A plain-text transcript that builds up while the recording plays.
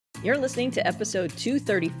You're listening to episode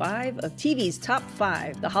 235 of TV's Top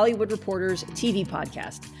 5, the Hollywood Reporter's TV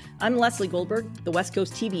podcast. I'm Leslie Goldberg, the West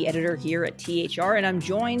Coast TV editor here at THR, and I'm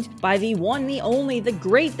joined by the one, the only, the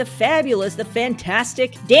great, the fabulous, the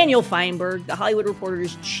fantastic Daniel Feinberg, the Hollywood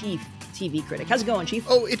Reporter's chief TV critic. How's it going, Chief?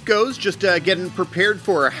 Oh, it goes. Just getting prepared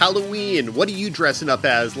for Halloween. What are you dressing up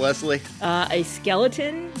as, Leslie? A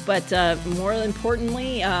skeleton, but more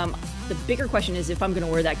importantly, the bigger question is if I'm going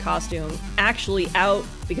to wear that costume actually out,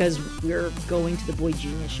 because we're going to the Boy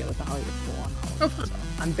Genius show at the Hollywood Bowl on Halloween. Oh, fun. So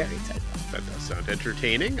I'm very excited. That does sound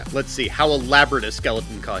entertaining. Let's see. How elaborate a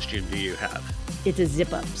skeleton costume do you have? It's a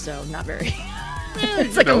zip up, so not very.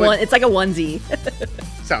 It's like a onesie.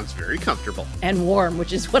 Sounds very comfortable. And warm,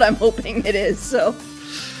 which is what I'm hoping it is, so.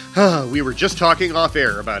 We were just talking off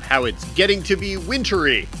air about how it's getting to be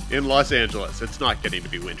wintry in Los Angeles. It's not getting to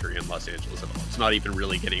be wintry in Los Angeles at all. It's not even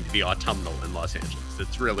really getting to be autumnal in Los Angeles.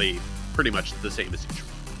 It's really pretty much the same as usual.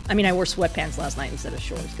 I mean, I wore sweatpants last night instead of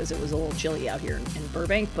shorts because it was a little chilly out here in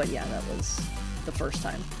Burbank, but yeah, that was the first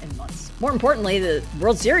time in months. More importantly, the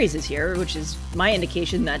World Series is here, which is my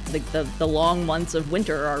indication that the long months of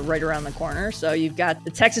winter are right around the corner. So you've got the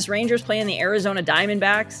Texas Rangers playing the Arizona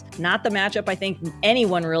Diamondbacks. Not the matchup I think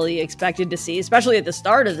anyone really expected to see, especially at the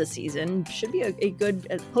start of the season. Should be a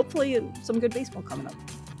good, hopefully some good baseball coming up.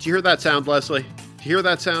 Do you hear that sound, Leslie? Do you hear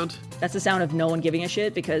that sound? That's the sound of no one giving a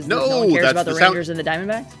shit because no one cares about the Rangers and the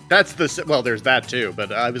Diamondbacks? Well, there's that too,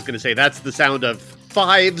 but I was going to say that's the sound of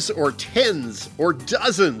fives or tens or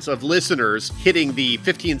dozens of listeners hitting the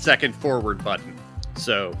 15-second forward button.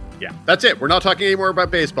 So, yeah, that's it. We're not talking anymore about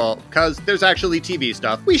baseball because there's actually TV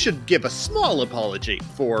stuff. We should give a small apology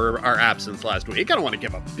for our absence last week. I don't want to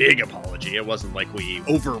give a big apology. It wasn't like we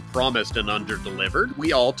overpromised and underdelivered.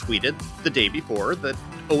 We all tweeted the day before that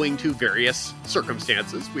owing to various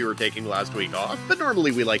circumstances, we were taking last week off. But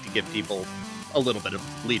normally we like to give people a little bit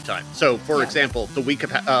of lead time. So, for example, the week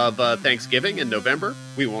of Thanksgiving in November,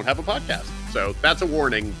 we won't have a podcast. So that's a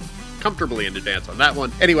warning comfortably in advance on that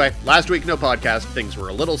one. Anyway, last week, no podcast. Things were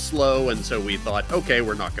a little slow, and so we thought, okay,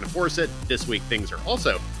 we're not going to force it. This week, things are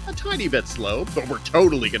also a tiny bit slow, but we're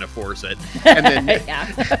totally going to force it. And then,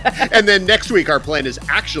 and then next week, our plan is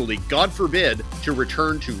actually, God forbid, to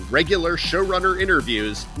return to regular showrunner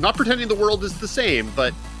interviews. Not pretending the world is the same,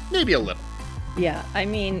 but maybe a little. Yeah, I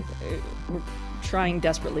mean, we're trying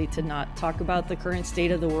desperately to not talk about the current state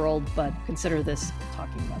of the world, but consider this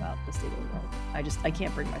talking about the state of the world. I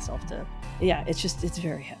can't bring myself to, it's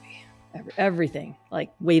very heavy. Everything,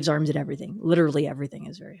 like waves, arms, and everything. Literally everything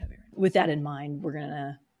is very heavy. With that in mind, we're going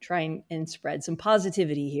to try and spread some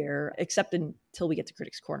positivity here, except until we get to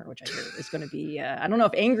Critics Corner, which I hear is going to be, I don't know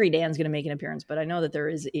if Angry Dan's going to make an appearance, but I know that there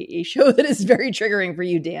is a show that is very triggering for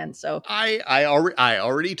you, Dan. So I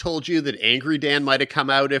already told you that Angry Dan might have come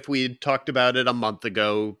out if we had talked about it a month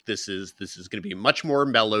ago. This is going to be much more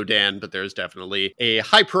mellow, Dan, but there's definitely a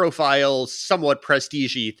high profile, somewhat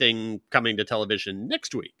prestige-y thing coming to television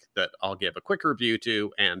next week that I'll give a quick review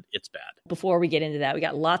to, and it's bad. Before we get into that, we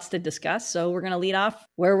got lots to discuss, so we're going to lead off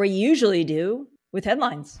where we usually do with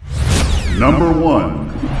headlines. Number 1.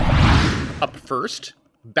 Up first,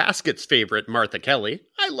 Basket's favorite Martha Kelly,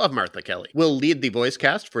 I love Martha Kelly, will lead the voice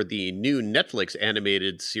cast for the new Netflix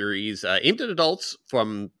animated series aimed at adults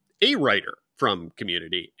from a writer from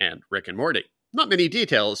Community and Rick and Morty. Not many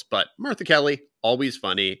details, but Martha Kelly, always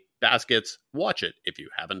funny. Baskets, watch it if you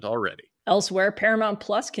haven't already. Elsewhere, Paramount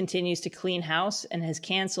Plus continues to clean house and has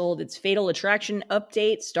canceled its Fatal Attraction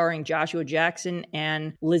update starring Joshua Jackson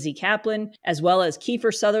and Lizzie Kaplan, as well as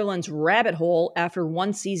Kiefer Sutherland's Rabbit Hole after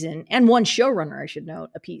one season and one showrunner, I should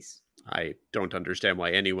note, apiece. I don't understand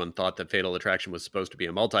why anyone thought that Fatal Attraction was supposed to be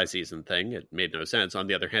a multi-season thing. It made no sense. On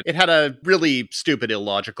the other hand, it had a really stupid,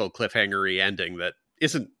 illogical, cliffhanger-y ending that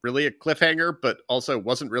isn't really a cliffhanger, but also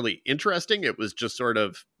wasn't really interesting. It was just sort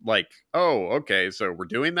of like, oh, okay, so we're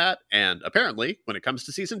doing that. And apparently, when it comes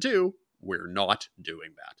to season 2, we're not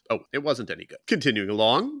doing that. Oh, it wasn't any good. Continuing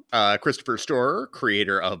along, Christopher Storer,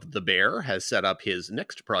 creator of The Bear, has set up his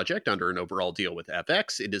next project under an overall deal with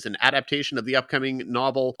FX. It is an adaptation of the upcoming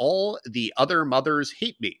novel All the Other Mothers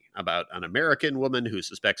Hate Me, about an American woman who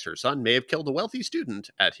suspects her son may have killed a wealthy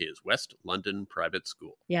student at his West London private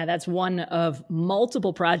school. Yeah, that's one of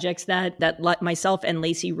multiple projects that myself and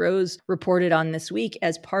Lacey Rose reported on this week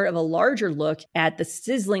as part of a larger look at the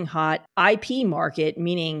sizzling hot IP market,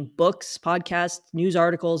 meaning books, podcasts, news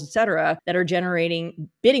articles, etc., that are generating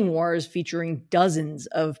bidding wars featuring dozens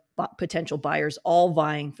of potential buyers all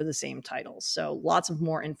vying for the same titles. So lots of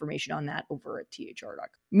more information on that over at thr.com.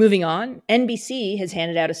 Moving on, NBC has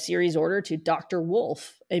handed out a series order to Dr.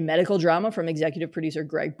 Wolf, a medical drama from executive producer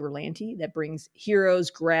Greg Berlanti that brings Heroes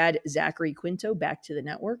grad Zachary Quinto back to the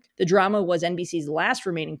network. The drama was NBC's last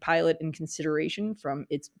remaining pilot in consideration from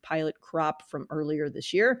its pilot crop from earlier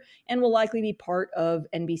this year and will likely be part of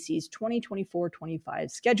NBC's 2024-25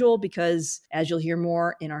 schedule because, as you'll hear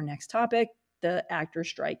more in our next topic, the actor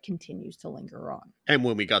strike continues to linger on. And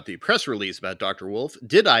when we got the press release about Dr. Wolf,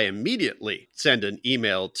 did I immediately send an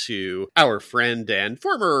email to our friend and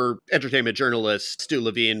former entertainment journalist Stu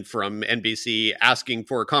Levine from NBC asking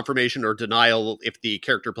for confirmation or denial if the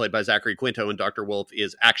character played by Zachary Quinto in Dr. Wolf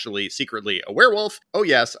is actually secretly a werewolf? Oh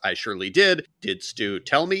yes, I surely did. Did Stu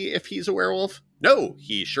tell me if he's a werewolf? No,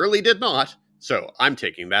 he surely did not. So I'm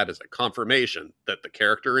taking that as a confirmation that the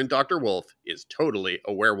character in Dr. Wolf is totally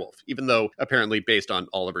a werewolf, even though apparently based on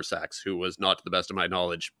Oliver Sacks, who was not, to the best of my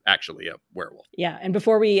knowledge, actually a werewolf. Yeah, and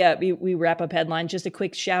before we wrap up headlines, just a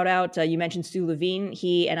quick shout out. You mentioned Stu Levine.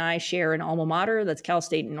 He and I share an alma mater. That's Cal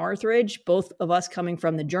State Northridge, both of us coming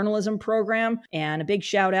from the journalism program. And a big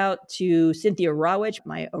shout out to Cynthia Rawich,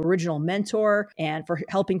 my original mentor, and for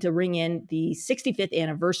helping to ring in the 65th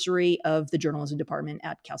anniversary of the journalism department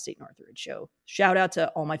at Cal State Northridge. So shout out to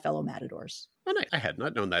all my fellow Matadors. Oh, I had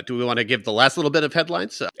not known that. Do we want to give the last little bit of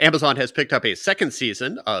headlines? Amazon has picked up a second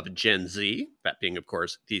season of Gen Z, that being, of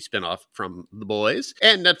course, the spinoff from The Boys.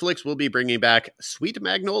 And Netflix will be bringing back Sweet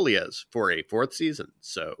Magnolias for a fourth season.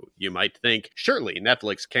 So you might think, surely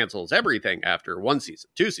Netflix cancels everything after one season,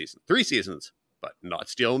 2 seasons, 3 seasons. But not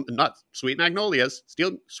Sweet Magnolias,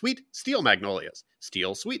 Sweet Magnolias,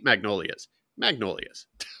 Sweet Magnolias, Magnolias.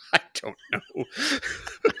 I don't know.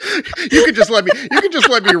 You can just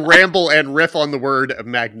let me ramble and riff on the word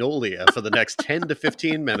magnolia for the next 10 to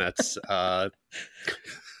 15 minutes. I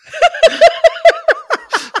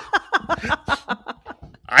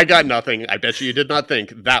got nothing. I bet you did not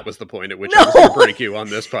think that was the point at which I was going to break you on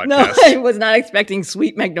this podcast. No, I was not expecting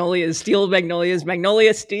Sweet Magnolias, Steel Magnolias,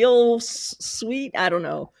 Magnolia Steel Sweet. I don't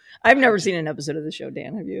know. I've never seen an episode of the show,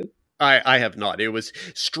 Dan. Have you? I have not. It was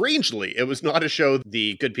not a show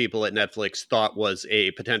the good people at Netflix thought was a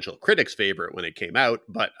potential critic's favorite when it came out,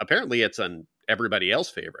 but apparently it's an everybody else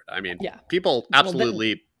favorite. I mean, yeah. People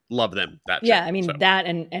absolutely love them. That yeah, show, I mean that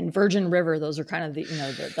and Virgin River, those are kind of the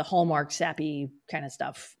the Hallmark sappy kind of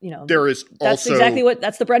stuff. There is that's also exactly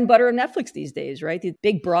that's the bread and butter of Netflix these days, right? The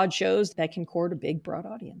big broad shows that can court a big broad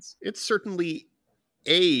audience. It's certainly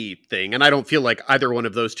a thing, and I don't feel like either one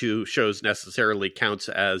of those two shows necessarily counts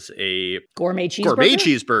as a gourmet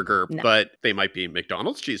cheeseburger, no. But they might be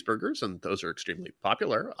McDonald's cheeseburgers, and those are extremely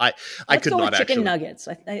popular. I could go not with chicken actually. Nuggets.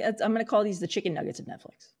 I'm going to call these the chicken nuggets of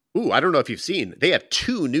Netflix. Ooh, I don't know if you've seen. They have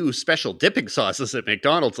 2 new special dipping sauces at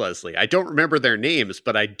McDonald's, Leslie. I don't remember their names,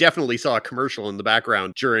 but I definitely saw a commercial in the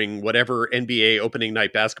background during whatever NBA opening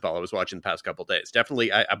night basketball I was watching the past couple of days.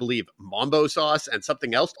 Definitely, I believe, Mambo sauce and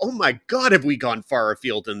something else. Oh my God, have we gone far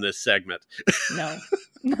afield in this segment? No.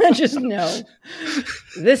 Just no.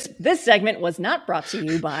 This segment was not brought to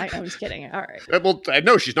you by... I was kidding. All right. Well,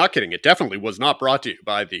 no, she's not kidding. It definitely was not brought to you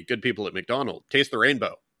by the good people at McDonald's. Taste the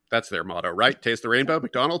rainbow. That's their motto, right? Taste the rainbow,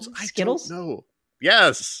 McDonald's? Skittles? I don't know.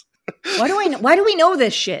 Yes. Why do we know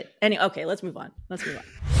this shit? Okay, let's move on.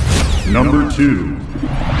 Number 2.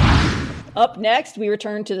 Up next, we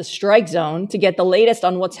return to the strike zone to get the latest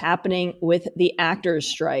on what's happening with the actors'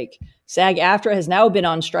 strike. SAG-AFTRA has now been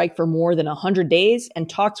on strike for more than 100 days, and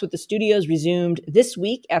talks with the studios resumed this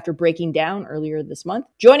week after breaking down earlier this month.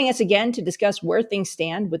 Joining us again to discuss where things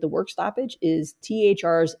stand with the work stoppage is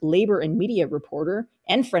THR's labor and media reporter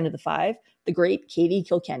and friend of the five, the great Katie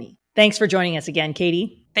Kilkenny. Thanks for joining us again,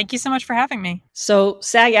 Katie. Thank you so much for having me. So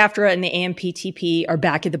SAG-AFTRA and the AMPTP are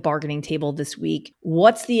back at the bargaining table this week.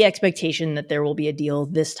 What's the expectation that there will be a deal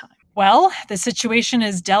this time? Well, the situation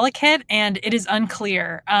is delicate and it is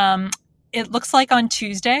unclear. It looks like on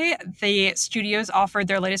Tuesday, the studios offered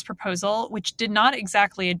their latest proposal, which did not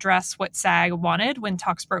exactly address what SAG wanted when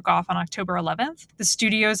talks broke off on October 11th. The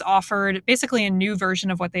studios offered basically a new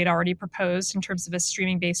version of what they'd already proposed in terms of a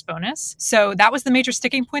streaming-based bonus. So that was the major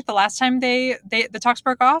sticking point the last time the talks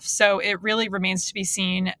broke off. So it really remains to be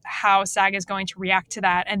seen how SAG is going to react to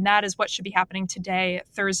that. And that is what should be happening today,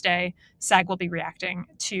 Thursday. SAG will be reacting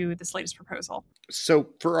to this latest proposal.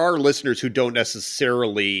 So for our listeners who don't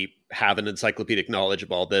necessarily have an encyclopedic knowledge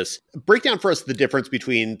of all this, break down for us the difference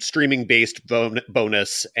between streaming-based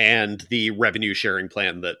bonus and the revenue sharing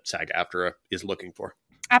plan that SAG-AFTRA is looking for.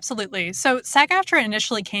 Absolutely. So SAG-AFTRA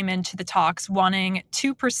initially came into the talks wanting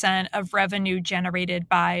 2% of revenue generated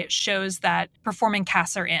by shows that performing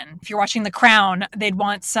casts are in. If you're watching The Crown, they'd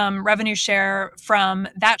want some revenue share from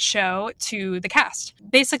that show to the cast.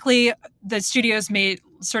 Basically, the studios made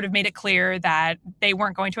sort of made it clear that they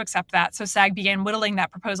weren't going to accept that. So SAG began whittling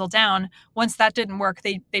that proposal down. Once that didn't work,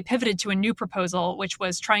 they pivoted to a new proposal, which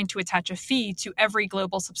was trying to attach a fee to every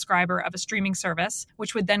global subscriber of a streaming service,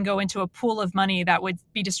 which would then go into a pool of money that would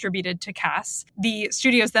be distributed to casts. The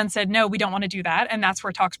studios then said, no, we don't want to do that. And that's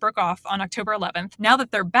where talks broke off on October 11th. Now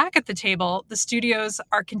that they're back at the table, the studios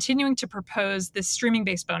are continuing to propose this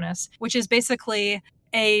streaming-based bonus, which is basically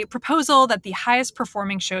a proposal that the highest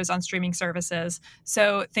performing shows on streaming services,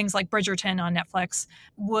 so things like Bridgerton on Netflix,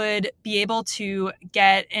 would be able to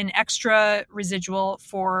get an extra residual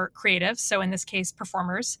for creatives, so in this case,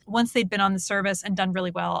 performers, once they'd been on the service and done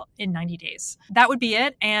really well in 90 days. That would be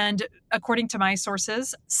it. And according to my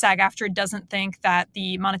sources, SAG-AFTRA doesn't think that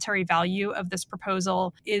the monetary value of this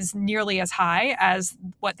proposal is nearly as high as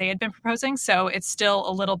what they had been proposing. So it's still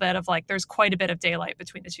a little bit of like, there's quite a bit of daylight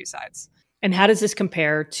between the two sides. And how does this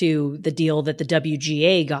compare to the deal that the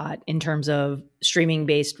WGA got in terms of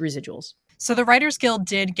streaming-based residuals? So the Writers Guild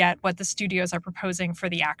did get what the studios are proposing for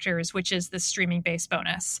the actors, which is the streaming-based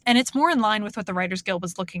bonus. And it's more in line with what the Writers Guild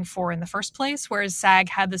was looking for in the first place, whereas SAG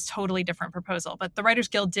had this totally different proposal. But the Writers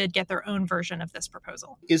Guild did get their own version of this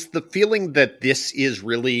proposal. Is the feeling that this is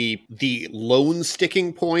really the lone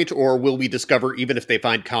sticking point, or will we discover, even if they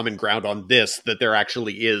find common ground on this, that there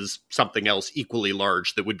actually is something else equally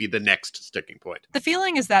large that would be the next sticking point? The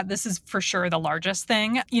feeling is that this is for sure the largest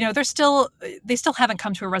thing. You know, they still haven't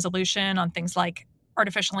come to a resolution on things like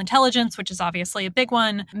artificial intelligence, which is obviously a big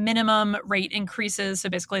one, minimum rate increases, so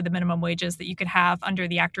basically the minimum wages that you could have under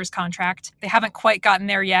the actor's contract. They haven't quite gotten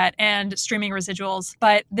there yet, and streaming residuals.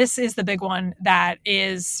 But this is the big one that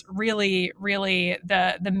is really, really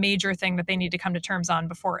the major thing that they need to come to terms on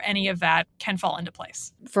before any of that can fall into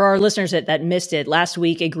place. For our listeners that missed it, last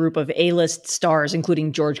week, a group of A-list stars,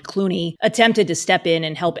 including George Clooney, attempted to step in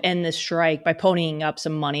and help end the strike by ponying up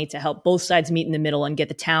some money to help both sides meet in the middle and get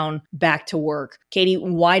the town back to work. Katie,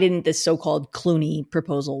 why didn't this so-called Clooney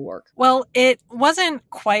proposal work? Well, it wasn't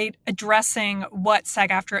quite addressing what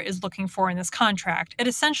SAG-AFTRA is looking for in this contract. It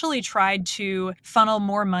essentially tried to funnel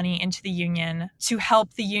more money into the union to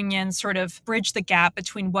help the union sort of bridge the gap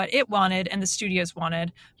between what it wanted and the studios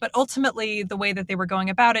wanted. But ultimately, the way that they were going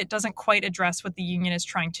about it doesn't quite address what the union is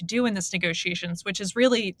trying to do in this negotiations, which is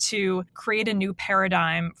really to create a new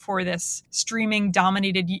paradigm for this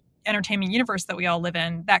streaming-dominated entertainment universe that we all live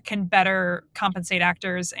in that can better compensate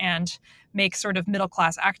actors and make sort of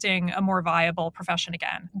middle-class acting a more viable profession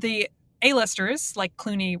again. The A-listers, like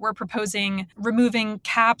Clooney, were proposing removing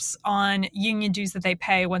caps on union dues that they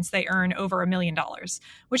pay once they earn over $1 million,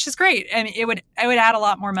 which is great. I mean, it would add a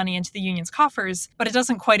lot more money into the union's coffers, but it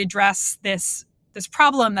doesn't quite address this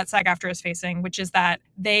problem that SAG-AFTRA is facing, which is that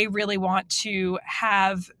they really want to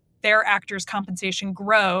have their actors' compensation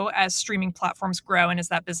grow as streaming platforms grow and as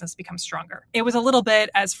that business becomes stronger. It was a little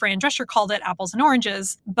bit, as Fran Drescher called it, apples and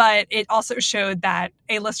oranges, but it also showed that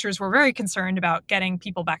A-listers were very concerned about getting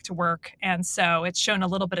people back to work. And so it's shown a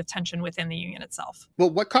little bit of tension within the union itself.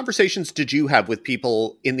 Well, what conversations did you have with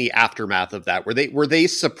people in the aftermath of that? Were they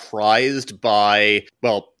surprised by,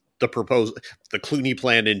 well, the Clooney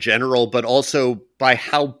plan in general, but also by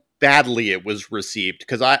how badly it was received?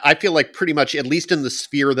 Because I feel like pretty much, at least in the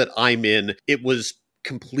sphere that I'm in, it was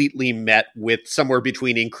completely met with somewhere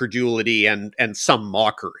between incredulity and some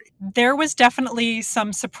mockery. There was definitely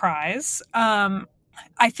some surprise. I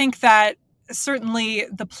think that certainly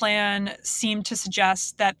the plan seemed to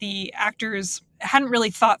suggest that the actors hadn't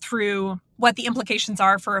really thought through what the implications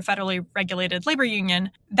are for a federally regulated labor union.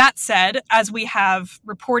 That said, as we have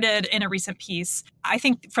reported in a recent piece, I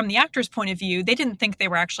think from the actors' point of view, they didn't think they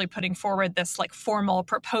were actually putting forward this like formal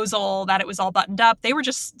proposal, that it was all buttoned up. They were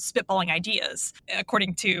just spitballing ideas,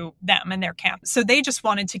 according to them and their camp. So they just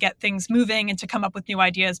wanted to get things moving and to come up with new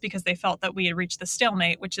ideas because they felt that we had reached the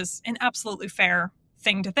stalemate, which is an absolutely fair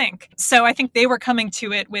thing to think. So I think they were coming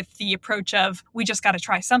to it with the approach of, we just got to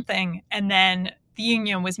try something. And then the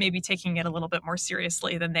union was maybe taking it a little bit more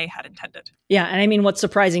seriously than they had intended. Yeah. And I mean, what's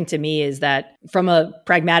surprising to me is that from a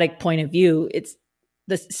pragmatic point of view, it's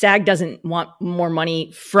the SAG doesn't want more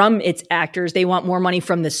money from its actors. They want more money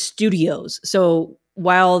from the studios. So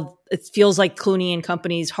while it feels like Clooney and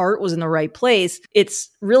company's heart was in the right place, it's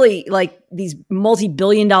really like these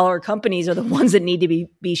multi-billion-dollar companies are the ones that need to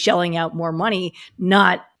be shelling out more money,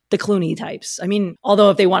 not the Clooney types. I mean, although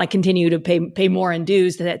if they want to continue to pay more in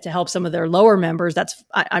dues to help some of their lower members,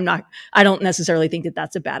 I don't necessarily think that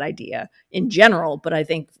that's a bad idea in general, but I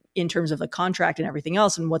think in terms of the contract and everything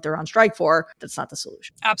else and what they're on strike for, that's not the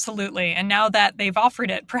solution. Absolutely. And now that they've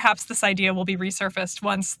offered it, perhaps this idea will be resurfaced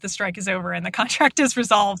once the strike is over and the contract is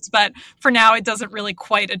resolved. But for now, it doesn't really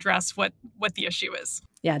quite address what the issue is.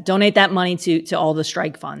 Yeah, donate that money to all the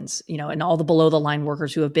strike funds, and all the below the line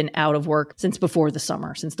workers who have been out of work since before the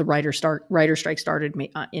summer, since the writer strike started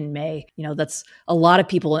in May. That's a lot of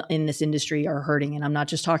people in this industry are hurting, and I'm not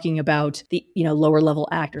just talking about the lower level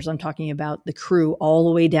actors. I'm talking about the crew all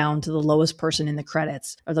the way down to the lowest person in the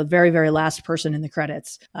credits, or the very, very last person in the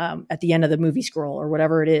credits at the end of the movie scroll, or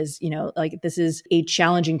whatever it is. This is a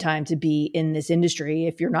challenging time to be in this industry.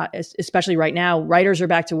 If you're not, especially right now, writers are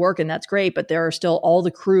back to work, and that's great, but there are still all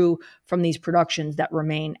the crew from these productions that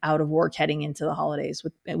remain out of work heading into the holidays,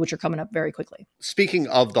 which are coming up very quickly. Speaking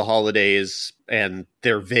of the holidays and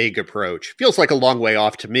their vague approach, feels like a long way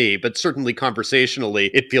off to me, but certainly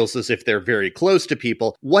conversationally, it feels as if they're very close to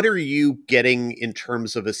people. What are you getting in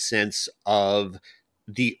terms of a sense of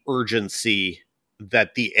the urgency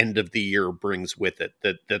that the end of the year brings with it,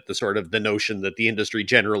 that the sort of the notion that the industry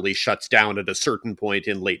generally shuts down at a certain point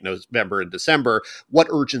in late November and December? What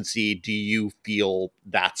urgency do you feel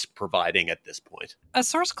that's providing at this point? A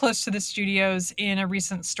source close to the studios in a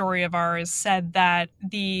recent story of ours said that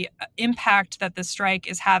the impact that the strike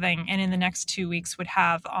is having and in the next 2 weeks would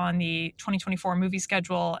have on the 2024 movie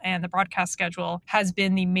schedule and the broadcast schedule has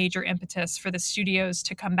been the major impetus for the studios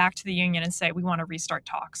to come back to the union and say, we want to restart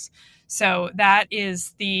talks. So that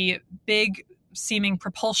is the big seeming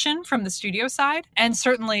propulsion from the studio side. And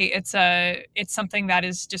certainly it's something that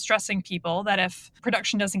is distressing people, that if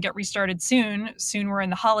production doesn't get restarted soon we're in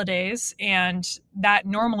the holidays, and that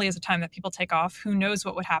normally is a time that people take off. Who knows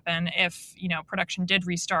what would happen if, production did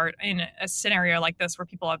restart in a scenario like this where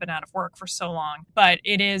people have been out of work for so long. But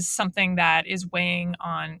it is something that is weighing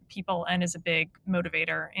on people and is a big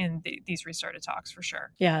motivator in these restarted talks for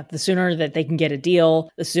sure. Yeah, the sooner that they can get a deal,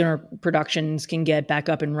 the sooner productions can get back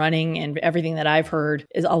up and running. And everything that I've heard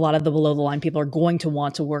is a lot of the below the line people are going to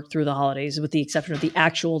want to work through the holidays, with the exception of the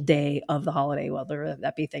actual day of the holiday, whether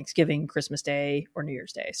that be Thanksgiving, Christmas Day, or New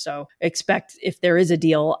Year's Day. So expect, if there is a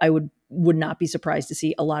deal, I would not be surprised to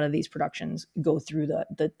see a lot of these productions go through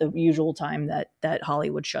the usual time that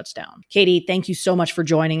Hollywood shuts down. Katie, thank you so much for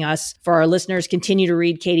joining us. For our listeners, continue to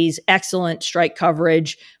read Katie's excellent strike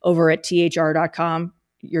coverage over at thr.com.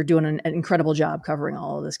 You're doing an incredible job covering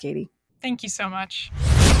all of this, Katie. Thank you so much.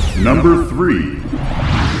 Number 3.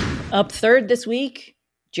 Up third this week,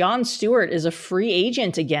 Jon Stewart is a free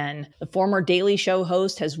agent again. The former Daily Show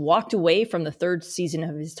host has walked away from the third season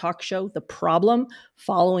of his talk show, The Problem,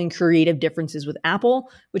 following creative differences with Apple,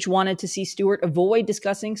 which wanted to see Stewart avoid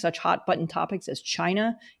discussing such hot-button topics as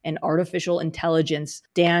China and artificial intelligence.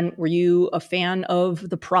 Dan, were you a fan of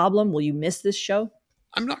The Problem? Will you miss this show?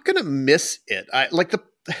 I'm not going to miss it. I like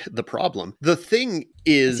the problem. The thing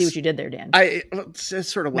is, I see what you did there, Dan. It's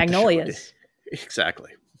sort of what Magnolias.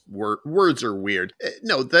 Exactly. Words are weird.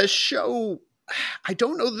 No, the show, I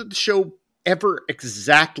don't know that the show ever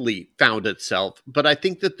exactly found itself, but I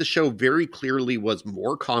think that the show very clearly was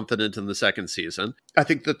more confident in the second season. I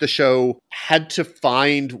think that the show had to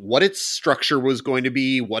find what its structure was going to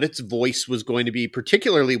be, what its voice was going to be,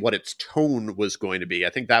 particularly what its tone was going to be. I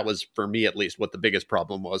think that was, for me at least, what the biggest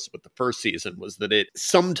problem was with the first season, was that it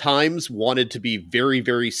sometimes wanted to be very,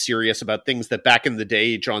 very serious about things that back in the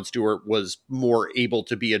day, Jon Stewart was more able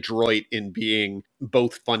to be adroit in being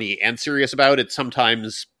both funny and serious about. It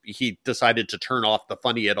sometimes he decided to turn off the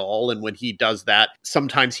funny at all. And when he does that,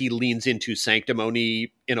 sometimes he leans into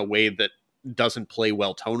sanctimony in a way that doesn't play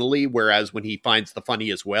well tonally. Whereas when he finds the funny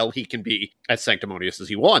as well, he can be as sanctimonious as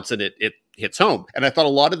he wants, and it hits home. And I thought a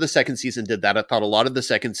lot of the second season did that. I thought a lot of the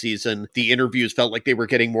second season, the interviews felt like they were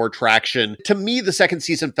getting more traction. To me, the second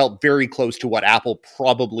season felt very close to what Apple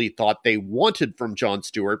probably thought they wanted from Jon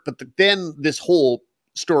Stewart. But then this whole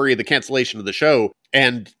story of the cancellation of the show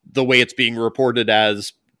and the way it's being reported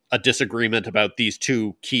as a disagreement about these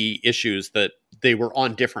two key issues that they were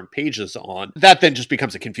on different pages on, that then just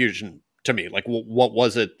becomes a confusion to me. Like, what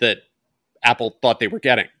was it that Apple thought they were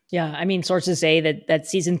getting? Yeah, I mean, sources say that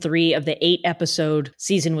season 3 of the 8-episode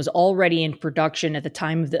season was already in production at the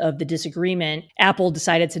time of the disagreement. Apple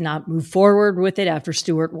decided to not move forward with it after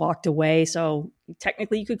Stewart walked away. So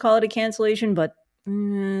technically you could call it a cancellation, but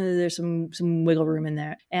there's some wiggle room in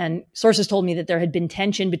there. And sources told me that there had been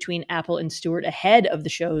tension between Apple and Stewart ahead of the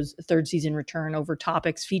show's third season return over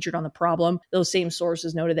topics featured on The Problem. Those same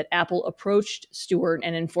sources noted that Apple approached Stewart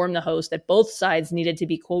and informed the host that both sides needed to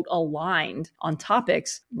be, quote, aligned on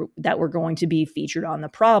topics that were going to be featured on The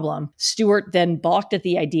Problem. Stewart then balked at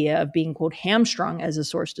the idea of being, quote, hamstrung, as a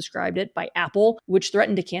source described it, by Apple, which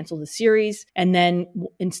threatened to cancel the series. And then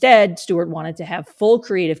instead, Stewart wanted to have full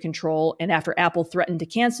creative control. And after Apple threatened to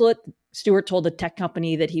cancel it. Stewart told the tech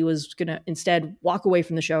company that he was going to instead walk away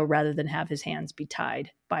from the show rather than have his hands be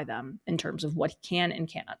tied by them in terms of what he can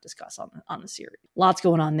and cannot discuss on the series. Lots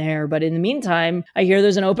going on there. But in the meantime, I hear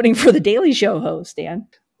there's an opening for the Daily Show host, Dan.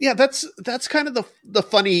 Yeah, that's kind of the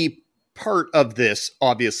funny part of this,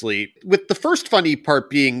 obviously, with the first funny part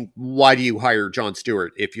being, why do you hire Jon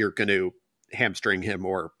Stewart if you're going to hamstring him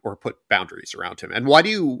or put boundaries around him? And why do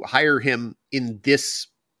you hire him in this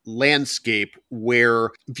landscape where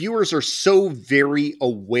viewers are so very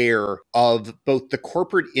aware of both the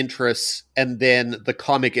corporate interests and then the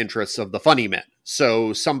comic interests of the funny men?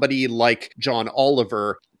 So somebody like John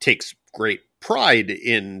Oliver takes great pride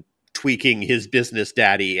in tweaking his business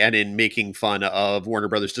daddy and in making fun of Warner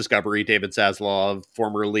Brothers Discovery, David Zaslav,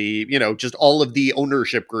 formerly, just all of the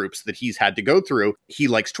ownership groups that he's had to go through. He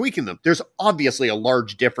likes tweaking them. There's obviously a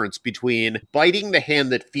large difference between biting the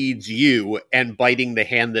hand that feeds you and biting the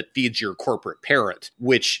hand that feeds your corporate parent,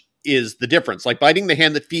 which is the difference. Like, biting the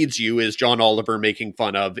hand that feeds you is John Oliver making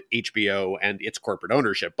fun of HBO and its corporate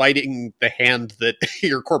ownership. Biting the hand that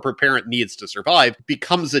your corporate parent needs to survive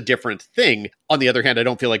becomes a different thing. On the other hand, I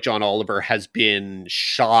don't feel like John Oliver has been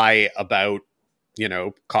shy about,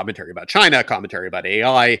 commentary about China, commentary about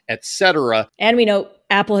AI, etc. And we know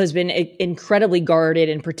Apple has been incredibly guarded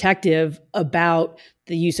and protective about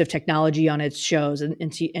the use of technology on its shows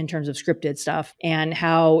in terms of scripted stuff and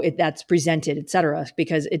how that's presented, et cetera,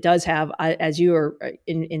 because it does have, as you are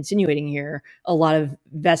insinuating here, a lot of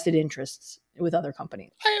vested interests with other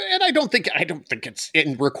companies. I don't think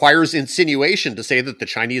it requires insinuation to say that the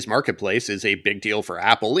Chinese marketplace is a big deal for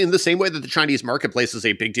Apple in the same way that the Chinese marketplace is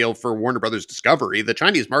a big deal for Warner Brothers Discovery. The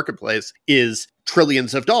Chinese marketplace is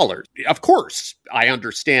trillions of dollars. Of course, I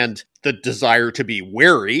understand the desire to be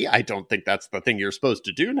wary. I don't think that's the thing you're supposed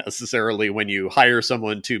to do necessarily when you hire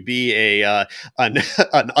someone to be an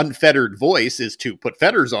unfettered voice, is to put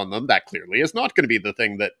fetters on them. That clearly is not going to be the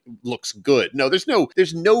thing that looks good. No, there's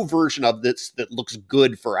no version of this that looks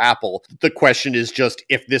good for Apple. The question is just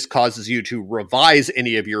if this causes you to revise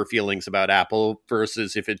any of your feelings about Apple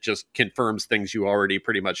versus if it just confirms things you already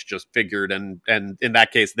pretty much just figured. And in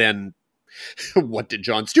that case, then what did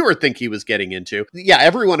Jon Stewart think he was getting into? Yeah,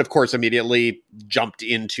 everyone, of course, immediately jumped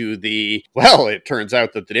into it turns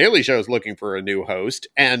out that the Daily Show is looking for a new host.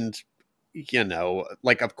 And,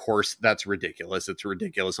 of course, that's ridiculous. It's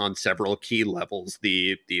ridiculous on several key levels.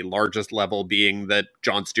 The largest level being that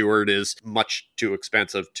Jon Stewart is much too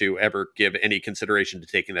expensive to ever give any consideration to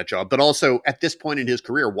taking that job. But also, at this point in his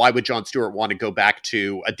career, why would Jon Stewart want to go back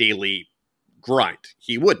to a daily grind?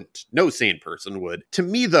 He wouldn't. No sane person would. To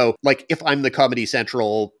me, though, like, if I'm the Comedy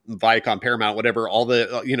Central, Viacom, Paramount, whatever, all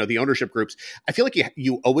the the ownership groups, I feel like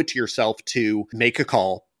you owe it to yourself to make a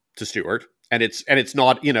call to Stewart. And it's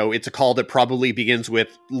not, it's a call that probably begins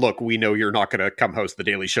with, look, we know you're not going to come host the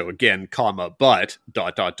Daily Show again, but ...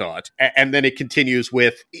 And then it continues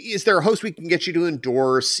with, is there a host we can get you to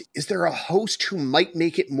endorse? Is there a host who might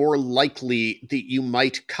make it more likely that you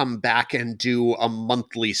might come back and do a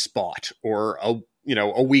monthly spot or a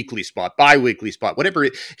weekly spot, bi-weekly spot, whatever.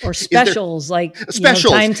 Or specials,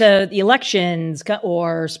 time to the elections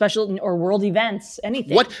or special or world events,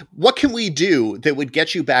 anything. What can we do that would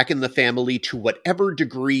get you back in the family to whatever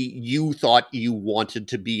degree you thought you wanted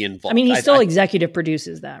to be involved? I mean, he still executive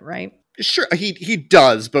produces that, right? Sure, he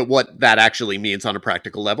does, but what that actually means on a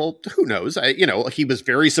practical level, who knows? He was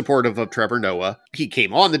very supportive of Trevor Noah. He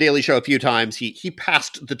came on the Daily Show a few times. He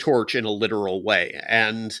passed the torch in a literal way,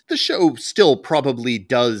 and the show still probably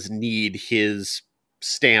does need his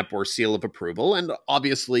stamp or seal of approval. And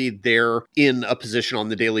obviously they're in a position on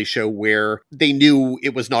the Daily Show where they knew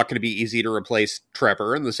it was not going to be easy to replace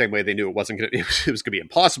Trevor in the same way they knew it was going to be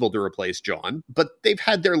impossible to replace John. But they've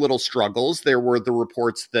had their little struggles. There were the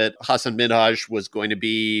reports that Hassan Minhaj was going to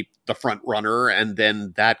be the front runner, and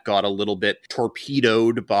then that got a little bit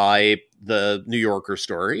torpedoed by the New Yorker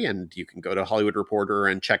story. And you can go to Hollywood Reporter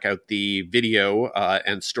and check out the video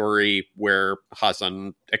and story where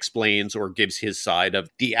Hassan explains or gives his side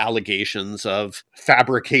of the allegations of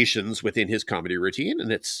fabrications within his comedy routine.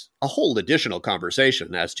 And it's a whole additional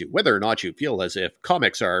conversation as to whether or not you feel as if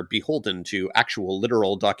comics are beholden to actual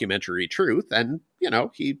literal documentary truth. And,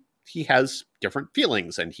 he has different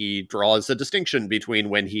feelings, and he draws a distinction between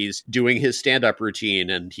when he's doing his stand-up routine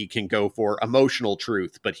and he can go for emotional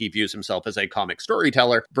truth, but he views himself as a comic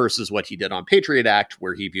storyteller, versus what he did on Patriot Act,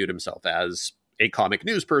 where he viewed himself as a comic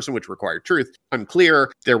news person, which required truth. Unclear.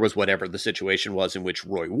 There was whatever the situation was in which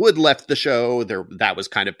Roy Wood left the show. That was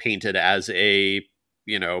kind of painted as a,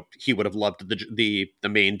 he would have loved the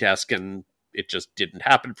main desk, and it just didn't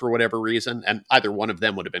happen for whatever reason. And either one of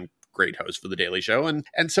them would have been great hosts for The Daily Show.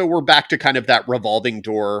 And so we're back to kind of that revolving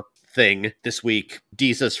door thing this week.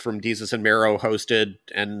 Desus from Desus and Mero hosted,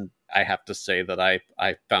 and I have to say that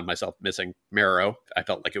I found myself missing Mero. I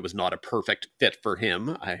felt like it was not a perfect fit for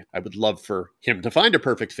him. I would love for him to find a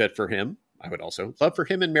perfect fit for him. I would also love for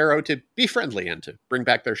him and Mero to be friendly and to bring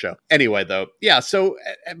back their show. Anyway, though, yeah, so,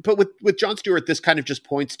 but with Jon Stewart, this kind of just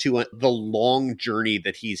points to the long journey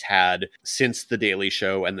that he's had since The Daily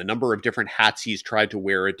Show and the number of different hats he's tried to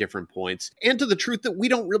wear at different points, and to the truth that we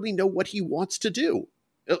don't really know what he wants to do.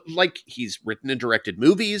 Like, he's written and directed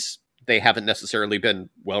movies. They haven't necessarily been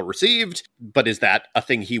well received, but is that a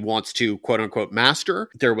thing he wants to quote unquote master?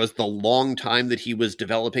 There was the long time that he was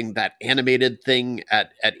developing that animated thing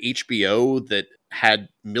at HBO that had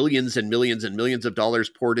millions and millions and millions of dollars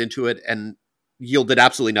poured into it and yielded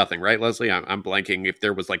absolutely nothing, right, Leslie? I'm blanking if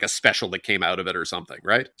there was like a special that came out of it or something,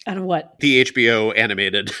 right? Out of what? The HBO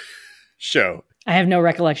animated show. I have no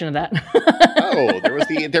recollection of that. Oh, there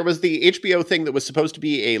was the HBO thing that was supposed to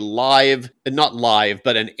be a live, not live,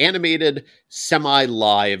 but an animated,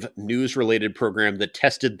 semi-live news-related program that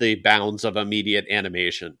tested the bounds of immediate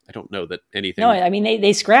animation. I don't know that anything. No, I mean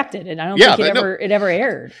they scrapped it, and I don't think it ever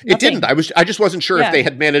aired. It didn't. I just wasn't sure if they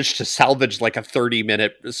had managed to salvage like a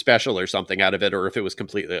 30-minute special or something out of it, or if it was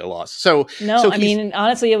completely a loss. So I mean,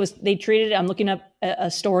 honestly, they treated it. I'm looking up a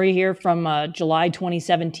story here from July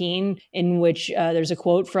 2017 in which there's a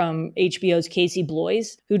quote from HBO's Casey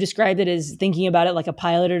Bloys, who described it as thinking about it like a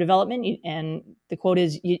pilot or development. And the quote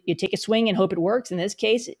is, you take a swing and hope it works. In this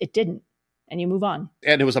case, it didn't. And you move on.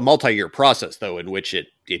 And it was a multi-year process, though, in which it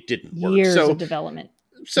didn't work. Years of development.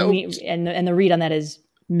 So and the read on that is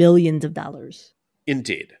millions of dollars.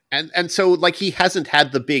 Indeed. And so, like, he hasn't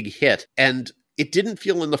had the big hit. And it didn't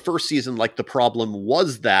feel in the first season like the problem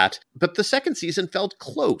was that, but the second season felt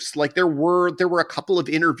close. Like there were a couple of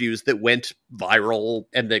interviews that went viral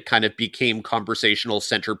and that kind of became conversational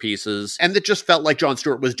centerpieces, and that just felt like Jon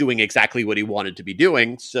Stewart was doing exactly what he wanted to be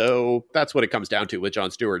doing. So that's what it comes down to with Jon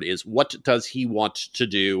Stewart is, what does he want to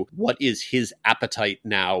do? What is his appetite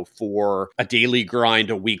now for a daily grind,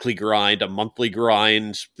 a weekly grind, a monthly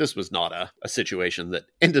grind? This was not a situation that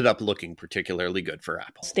ended up looking particularly good for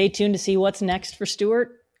Apple. Stay tuned to see what's next for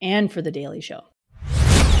Stewart and for The Daily Show.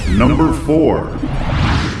 Number 4.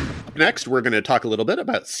 Next, we're going to talk a little bit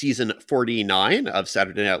about season 49 of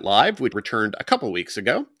Saturday Night Live, which returned a couple weeks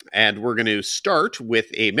ago. And we're going to start with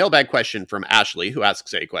a mailbag question from Ashley, who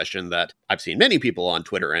asks a question that I've seen many people on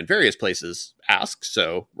Twitter and various places ask.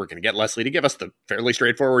 So we're going to get Leslie to give us the fairly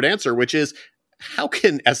straightforward answer, which is, how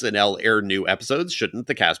can SNL air new episodes? Shouldn't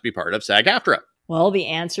the cast be part of SAG-AFTRA? Well, the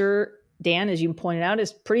answer, Dan, as you pointed out,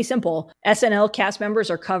 is pretty simple. SNL cast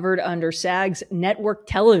members are covered under SAG's network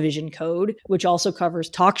television code, which also covers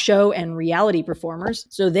talk show and reality performers.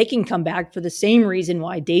 So they can come back for the same reason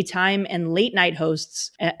why daytime and late night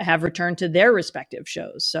hosts have returned to their respective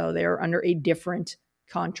shows. So they're under a different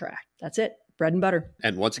contract. That's it. Bread and butter.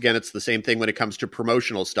 And once again, it's the same thing when it comes to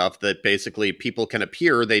promotional stuff, that basically people can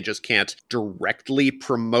appear, they just can't directly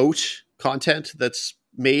promote content that's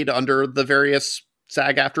made under the various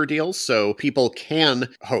SAG-AFTRA deals. So people can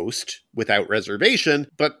host without reservation,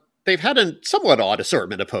 but they've had a somewhat odd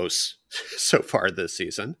assortment of hosts so far this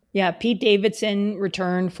season. Yeah, Pete Davidson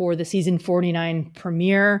returned for the season 49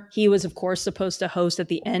 premiere. He was, of course, supposed to host at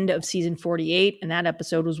the end of season 48, and that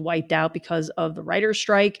episode was wiped out because of the writer's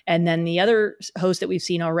strike. And then the other host that we've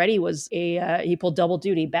seen already was he pulled double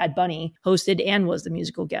duty. Bad Bunny hosted and was the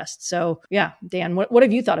musical guest. So yeah, Dan, what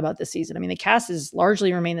have you thought about this season? I mean, the cast has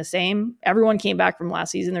largely remained the same. Everyone came back from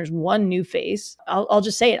last season. There's one new face. I'll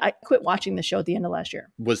just say it. I quit watching the show at the end of last year.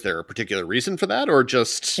 Was there a particular reason for that, or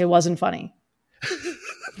just... It wasn't funny.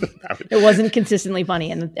 It wasn't consistently funny,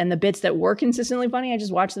 and the bits that were consistently funny, I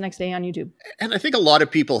just watched the next day on YouTube. And I think a lot of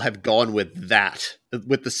people have gone with that,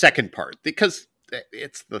 with the second part, because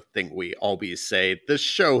it's the thing we always say. This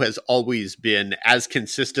show has always been as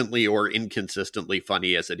consistently or inconsistently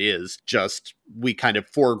funny as it is. Just we kind of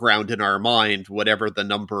foreground in our mind whatever the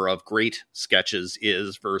number of great sketches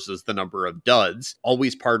is versus the number of duds.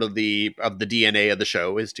 Always part of the DNA of the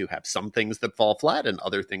show is to have some things that fall flat and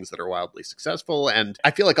other things that are wildly successful. And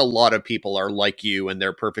I feel like a lot of people are like you, and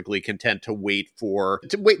they're perfectly content to wait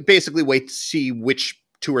to see which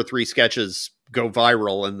 2 or 3 sketches go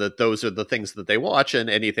viral, and that those are the things that they watch, and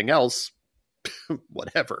anything else,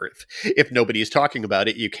 whatever. If nobody's talking about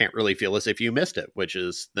it, you can't really feel as if you missed it, which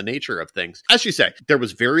is the nature of things. As you say, there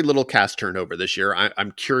was very little cast turnover this year.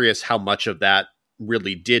 I'm curious how much of that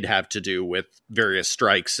really did have to do with various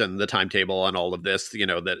strikes and the timetable and all of this,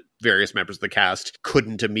 that various members of the cast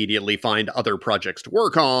couldn't immediately find other projects to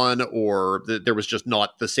work on, or there was just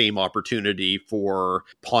not the same opportunity for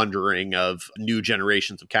pondering of new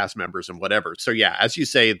generations of cast members and whatever. So yeah, as you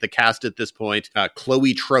say, the cast at this point,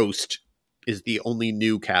 Chloe Trost is the only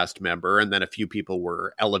new cast member, and then a few people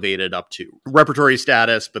were elevated up to repertory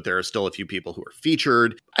status, but there are still a few people who are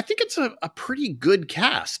featured. I think it's a pretty good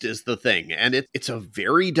cast is the thing, and it's a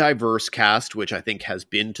very diverse cast, which I think has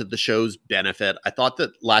been to the show's benefit. I thought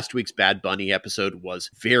that last week's Bad Bunny episode was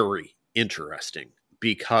very interesting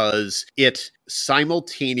because it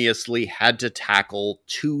simultaneously had to tackle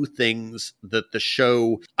two things that the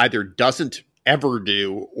show either doesn't ever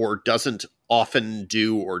do or doesn't often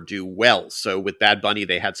do or do well. So with Bad Bunny,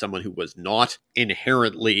 they had someone who was not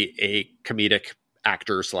inherently a comedic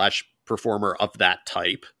actor / performer of that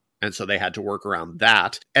type. And so they had to work around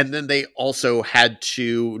that. And then they also had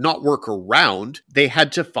to not work around, they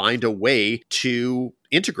had to find a way to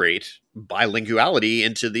integrate bilinguality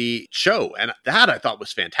into the show. And that I thought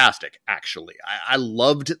was fantastic, actually. I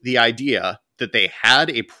loved the idea that they had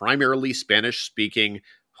a primarily Spanish-speaking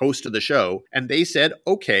host of the show, and they said,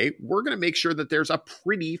 okay, we're going to make sure that there's a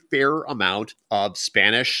pretty fair amount of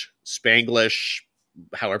Spanish, Spanglish,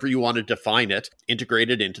 however you want to define it,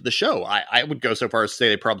 integrated into the show. I would go so far as to say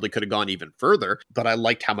they probably could have gone even further, but I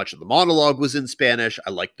liked how much of the monologue was in Spanish. I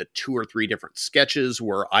liked that 2 or 3 different sketches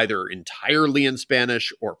were either entirely in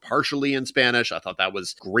Spanish or partially in Spanish. I thought that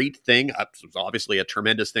was a great thing. It was obviously a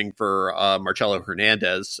tremendous thing for Marcelo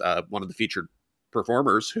Hernandez, one of the featured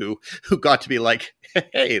performers who got to be like,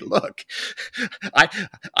 hey, look,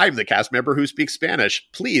 I'm the cast member who speaks Spanish.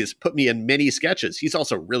 Please put me in many sketches. He's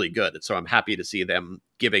also really good. And so I'm happy to see them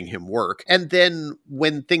giving him work. And then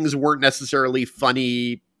when things weren't necessarily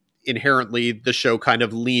funny inherently, the show kind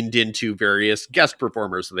of leaned into various guest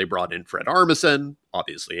performers. So they brought in Fred Armisen,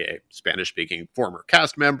 obviously a Spanish-speaking former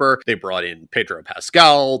cast member. They brought in Pedro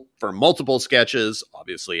Pascal for multiple sketches,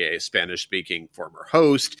 obviously a Spanish-speaking former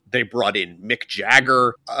host. They brought in Mick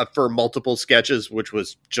Jagger for multiple sketches, which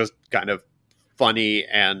was just kind of funny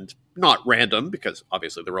and not random, because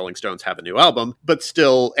obviously the Rolling Stones have a new album, but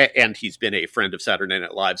still, and he's been a friend of Saturday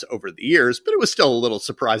Night Live's over the years, but it was still a little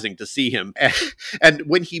surprising to see him. And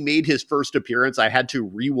when he made his first appearance, I had to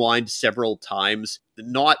rewind several times.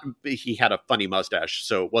 He had a funny mustache,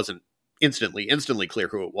 so it wasn't instantly clear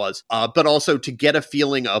who it was, but also to get a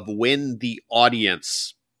feeling of when the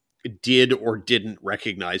audience did or didn't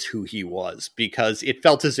recognize who he was, because it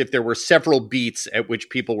felt as if there were several beats at which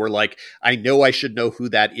people were like, I know I should know who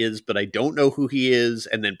that is, but I don't know who he is.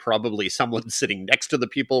 And then probably someone sitting next to the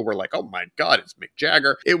people were like, oh my God, it's Mick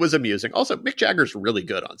Jagger. It was amusing. Also, Mick Jagger's really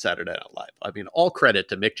good on Saturday Night Live. I mean, all credit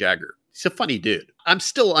to Mick Jagger. He's a funny dude. I'm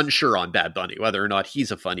still unsure on Bad Bunny, whether or not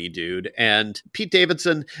he's a funny dude. And Pete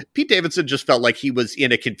Davidson just felt like he was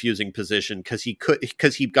in a confusing position because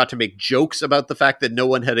he got to make jokes about the fact that no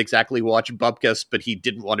one had exactly watched Bupkis, but he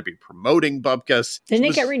didn't want to be promoting Bupkis. Didn't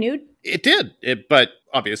it get renewed? It did. But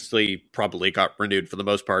obviously probably got renewed for the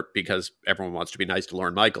most part because everyone wants to be nice to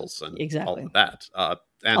Lorne Michaels and all of that.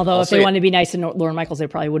 Although if they wanted to be nice to Lorne Michaels, they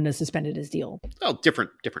probably wouldn't have suspended his deal. Oh,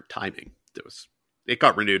 different timing. It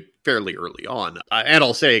got renewed fairly early on. And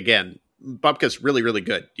I'll say again, Bupkis really, really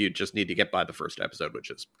good. You just need to get by the first episode,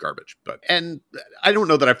 which is garbage. And I don't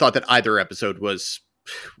know that I've thought that either episode was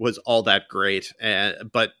all that great.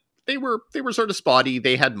 But they were sort of spotty.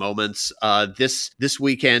 They had moments. This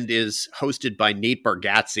weekend is hosted by Nate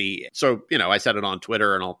Bargatze. So, I said it on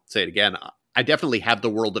Twitter and I'll say it again. I definitely have the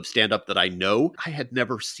world of stand-up that I know. I had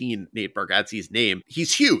never seen Nate Bargatze's name.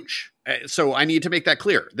 He's huge. So I need to make that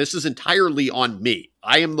clear. This is entirely on me.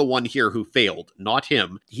 I am the one here who failed, not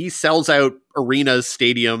him. He sells out arenas,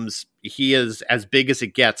 stadiums. He is as big as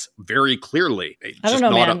it gets, very clearly. I don't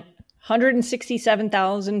know, man.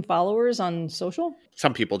 167,000 followers on social?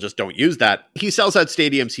 Some people just don't use that. He sells out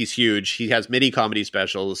stadiums. He's huge. He has many comedy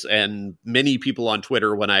specials and many people on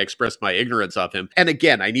Twitter when I expressed my ignorance of him. And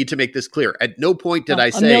again, I need to make this clear. At no point did I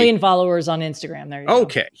say... 1 million followers on Instagram. There you go.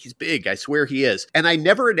 Okay. He's big. I swear he is. And I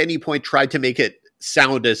never at any point tried to make it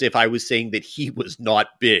sound as if I was saying that he was not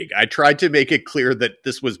big. I tried to make it clear that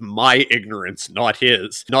this was my ignorance, not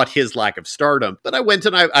his lack of stardom. But I went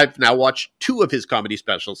and I've now watched 2 of his comedy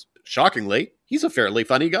specials. Shockingly, he's a fairly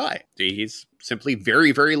funny guy. He's simply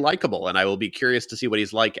very, very likable. And I will be curious to see what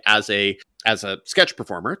he's like as a sketch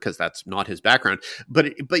performer, because that's not his background.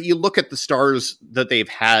 But you look at the stars that they've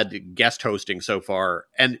had guest hosting so far,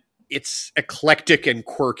 and it's eclectic and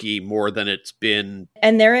quirky more than it's been.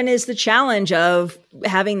 And therein is the challenge of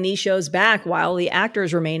having these shows back while the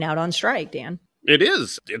actors remain out on strike, Dan. It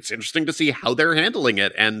is. It's interesting to see how they're handling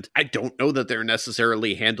it. And I don't know that they're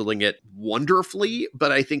necessarily handling it wonderfully,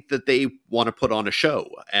 but I think that they want to put on a show.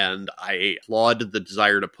 And I applaud the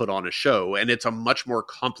desire to put on a show. And it's a much more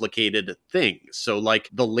complicated thing. So, like,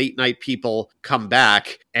 the late night people come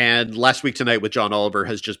back, and Last Week Tonight with John Oliver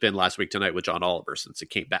has just been Last Week Tonight with John Oliver since it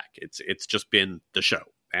came back. It's just been the show.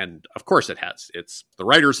 And of course it has. It's the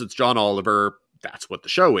writers, it's John Oliver. That's what the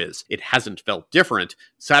show is. It hasn't felt different.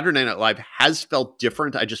 Saturday Night Live has felt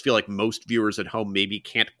different. I just feel like most viewers at home maybe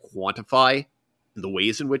can't quantify the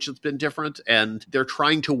ways in which it's been different. And they're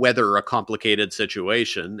trying to weather a complicated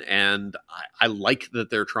situation. And I like that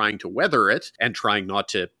they're trying to weather it and trying not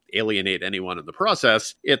to alienate anyone in the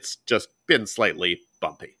process. It's just been slightly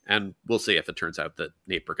bumpy. And we'll see if it turns out that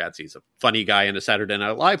Nate Bargatze's a funny guy in a Saturday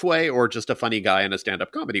Night Live way or just a funny guy in a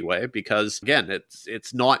stand-up comedy way. Because, again,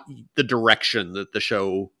 it's not the direction that the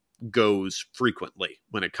show goes frequently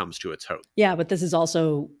when it comes to its host. Yeah, but this is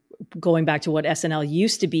also going back to what SNL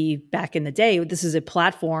used to be back in the day. This is a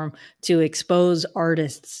platform to expose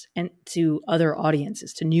artists and to other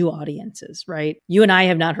audiences, to new audiences, right? You and I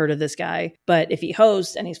have not heard of this guy, but if he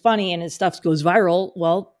hosts and he's funny and his stuff goes viral,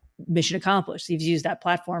 well, mission accomplished. He's used that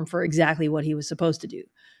platform for exactly what he was supposed to do.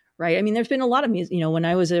 Right. I mean, there's been a lot of music, when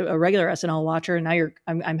I was a regular SNL watcher, and now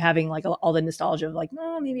I'm having like all the nostalgia of like,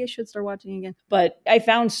 oh, maybe I should start watching again. But I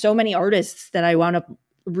found so many artists that I wound up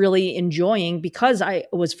really enjoying because I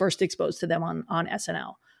was first exposed to them on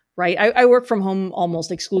SNL. Right. I work from home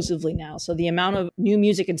almost exclusively now. So the amount of new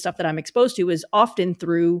music and stuff that I'm exposed to is often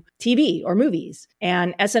through TV or movies.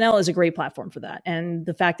 And SNL is a great platform for that. And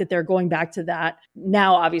the fact that they're going back to that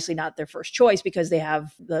now, obviously not their first choice because they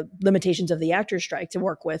have the limitations of the actors strike to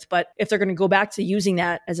work with. But if they're going to go back to using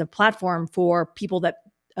that as a platform for people that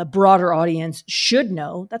a broader audience should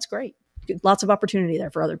know, that's great. Lots of opportunity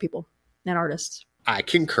there for other people and artists. I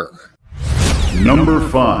concur. Number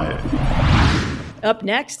 5. Up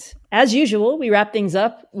next, as usual, we wrap things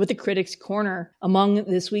up with the Critics' Corner. Among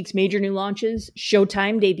this week's major new launches,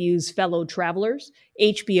 Showtime debuts Fellow Travelers,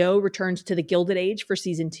 HBO returns to the Gilded Age for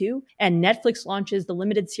season 2, and Netflix launches the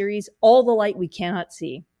limited series All the Light We Cannot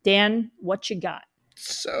See. Dan, what you got?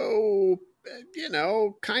 So,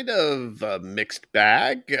 kind of a mixed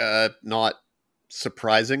bag, not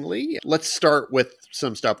surprisingly. Let's start with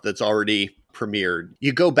some stuff that's already premiered.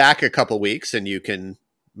 You go back a couple weeks and you can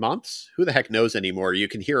months? Who the heck knows anymore? You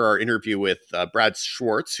can hear our interview with Brad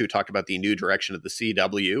Schwartz, who talked about the new direction of the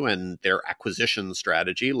CW and their acquisition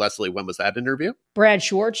strategy. Leslie, when was that interview? Brad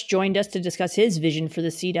Schwartz joined us to discuss his vision for the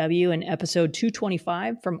CW in episode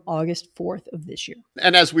 225 from August 4th of this year.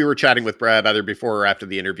 And as we were chatting with Brad, either before or after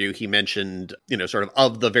the interview, he mentioned, sort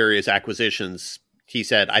of the various acquisitions. He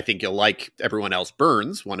said, I think you'll like Everyone Else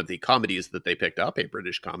Burns, one of the comedies that they picked up, a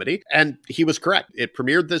British comedy. And he was correct. It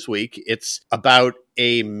premiered this week. It's about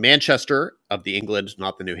a Manchester of the England,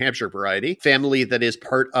 not the New Hampshire variety, family that is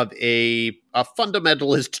part of a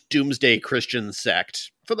fundamentalist doomsday Christian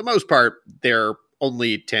sect. For the most part, they're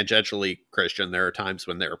only tangentially Christian. There are times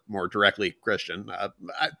when they're more directly Christian.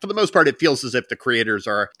 For the most part, it feels as if the creators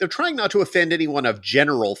they're trying not to offend anyone of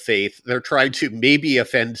general faith. They're trying to maybe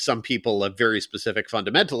offend some people of very specific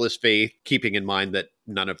fundamentalist faith, keeping in mind that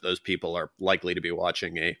none of those people are likely to be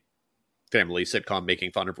watching a family sitcom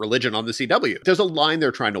making fun of religion on the CW. There's a line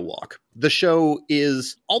they're trying to walk. The show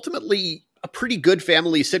is ultimately a pretty good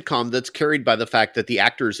family sitcom that's carried by the fact that the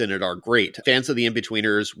actors in it are great. Fans of The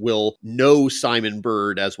Inbetweeners will know Simon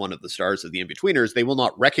Bird as one of the stars of The Inbetweeners. They will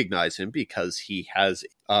not recognize him because he has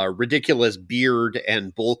a ridiculous beard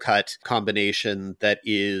and bowl cut combination that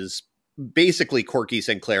is basically Corky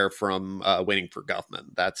Sinclair from Waiting for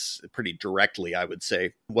Guffman. That's pretty directly, I would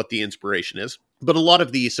say, what the inspiration is. But a lot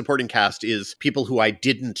of the supporting cast is people who I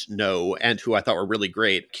didn't know and who I thought were really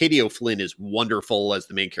great. Katie O'Flynn is wonderful as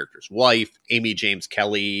the main character's wife. Amy James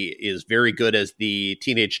Kelly is very good as the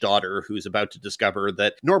teenage daughter who's about to discover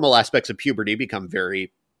that normal aspects of puberty become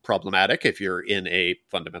very problematic if you're in a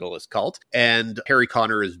fundamentalist cult. And Harry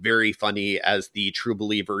Connor is very funny as the true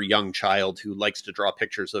believer young child who likes to draw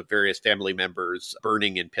pictures of various family members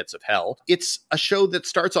burning in pits of hell. It's a show that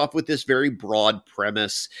starts off with this very broad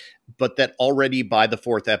premise, but that already by the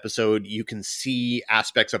 4th episode, you can see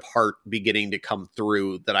aspects of heart beginning to come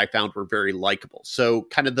through that I found were very likable. So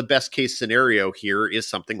kind of the best case scenario here is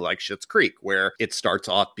something like Schitt's Creek, where it starts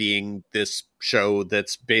off being this show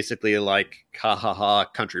that's basically like, ha ha ha,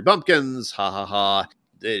 country bumpkins, ha ha ha,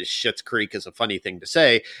 Schitt's Creek is a funny thing to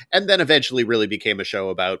say, and then eventually really became a show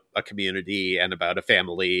about a community and about a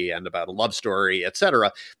family and about a love story,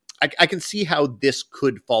 etc. I can see how this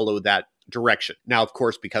could follow that direction. Now, of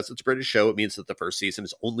course, because it's a British show, it means that the first season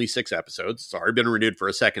is only 6 episodes. It's already been renewed for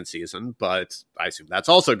a second season, but I assume that's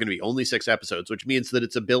also going to be only 6 episodes, which means that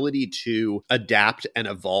its ability to adapt and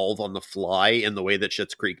evolve on the fly in the way that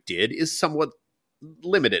Schitt's Creek did is somewhat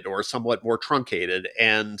limited or somewhat more truncated.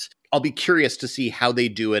 And I'll be curious to see how they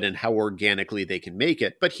do it and how organically they can make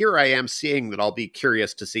it. But here I am seeing that I'll be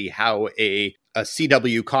curious to see how a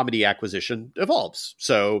CW comedy acquisition evolves.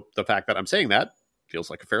 So the fact that I'm saying that feels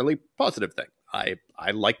like a fairly positive thing.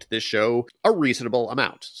 I liked this show a reasonable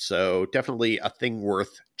amount. So definitely a thing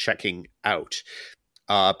worth checking out.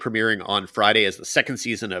 Premiering on Friday is the second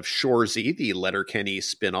season of Shoresy, the Letterkenny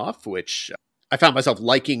spinoff, which I found myself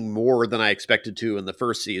liking more than I expected to in the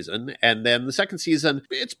first season. And then the second season,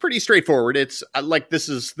 it's pretty straightforward. It's like, this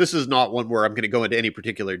is not one where I'm going to go into any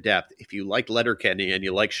particular depth. If you like Letterkenny and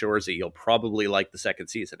you like Shoresy, you'll probably like the second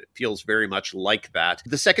season. It feels very much like that.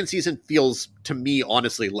 The second season feels, to me,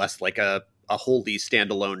 honestly, less like a wholly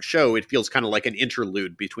standalone show. It feels kind of like an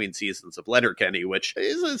interlude between seasons of Letterkenny, which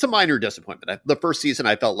is a minor disappointment. The first season,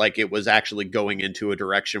 I felt like it was actually going into a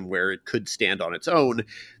direction where it could stand on its own.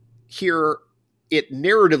 Here, it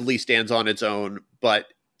narratively stands on its own, but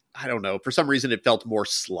I don't know. For some reason, it felt more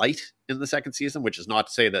slight in the second season, which is not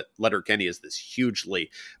to say that Letterkenny is this hugely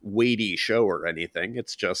weighty show or anything.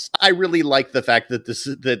 It's just, I really like the fact that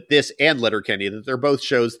this and Letterkenny, that they're both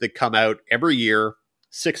shows that come out every year,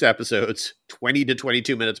 6 episodes, 20 to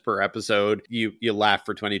 22 minutes per episode. You laugh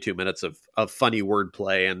for 22 minutes of funny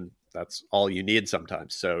wordplay, and that's all you need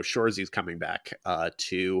sometimes. So Shoresy's coming back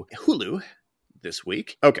to Hulu this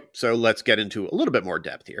week. Okay, so let's get into a little bit more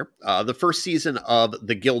depth here. The first season of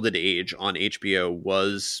The Gilded Age on HBO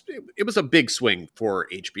was a big swing for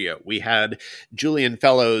HBO. We had Julian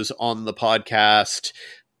Fellows on the podcast,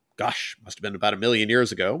 gosh, must have been about 1 million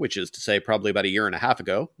years ago, which is to say probably about 1.5 years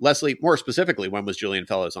ago. Leslie, more specifically, when was Julian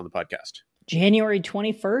Fellows on the podcast? January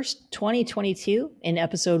 21st, 2022, in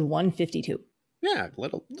episode 152. Yeah, a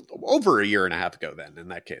little over 1.5 years ago then, in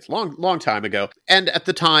that case. Long time ago. And at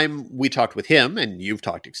the time, we talked with him, and you've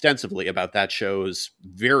talked extensively about that show's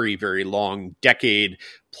very, very long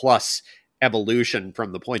decade-plus evolution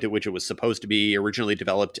from the point at which it was supposed to be originally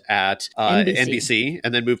developed at NBC,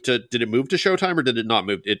 and then did it move to Showtime, or did it not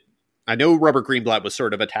move? I know Robert Greenblatt was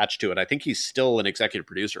sort of attached to it. I think he's still an executive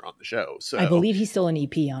producer on the show. So I believe he's still an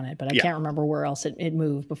EP on it, but I can't remember where else it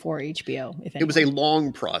moved before HBO. If it was a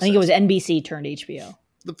long process. I think it was NBC turned HBO.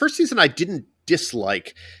 The first season I didn't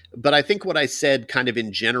dislike, but I think what I said kind of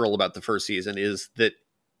in general about the first season is that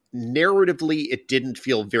narratively it didn't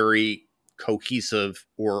feel very cohesive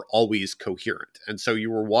or always coherent. And so you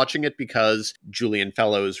were watching it because Julian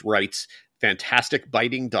Fellows writes fantastic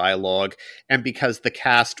biting dialogue, and because the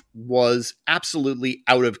cast was absolutely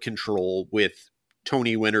out of control with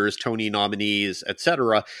Tony winners, Tony nominees,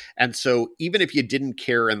 etc. And so even if you didn't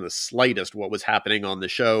care in the slightest what was happening on the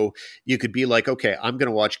show, you could be like, okay, I'm going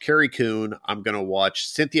to watch Carrie Coon, I'm going to watch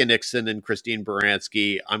Cynthia Nixon and Christine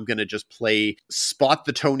Baranski, I'm going to just spot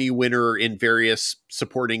the Tony winner in various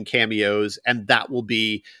supporting cameos, and that will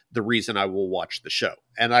be the reason I will watch the show.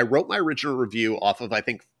 And I wrote my original review off of, I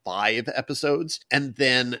think, 5 episodes, and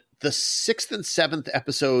then the 6th and 7th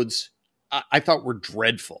episodes I thought were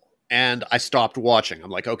dreadful. And I stopped watching. I'm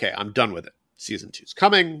like, okay, I'm done with it. Season 2's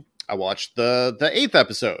coming. I watched the 8th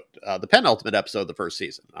episode, the penultimate episode of the first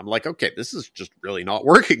season. I'm like, okay, this is just really not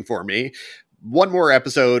working for me. One more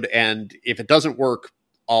episode, and if it doesn't work,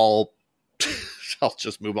 I'll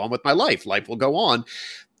just move on with my life. Life will go on.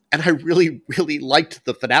 And I really, really liked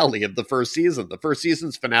the finale of the first season. The first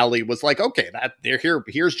season's finale was like, okay,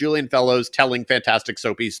 here's Julian Fellows telling fantastic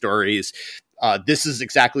soapy stories. This is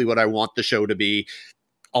exactly what I want the show to be.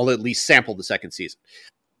 I'll at least sample the second season.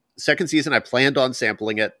 Second season, I planned on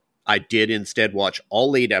sampling it. I did instead watch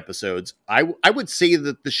all 8 episodes. I would say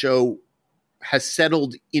that the show has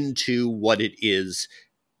settled into what it is,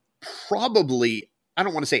 probably, I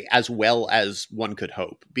don't want to say as well as one could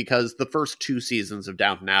hope, because the first 2 seasons of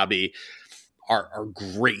Downton Abbey are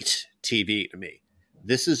great TV to me.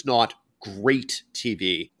 This is not great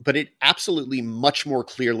TV, but it absolutely much more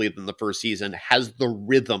clearly than the first season has the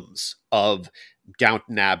rhythms of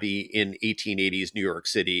Downton Abbey in 1880s New York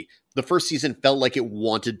City. The first season felt like it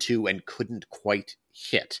wanted to and couldn't quite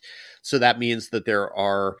hit. So that means that there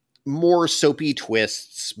are more soapy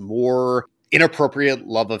twists, more inappropriate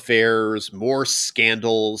love affairs, more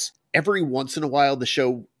scandals. Every once in a while, the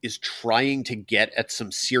show is trying to get at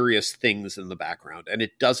some serious things in the background, and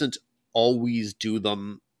it doesn't always do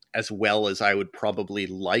them as well as I would probably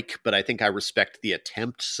like, but I think I respect the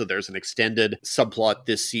attempt. So there's an extended subplot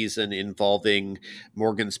this season involving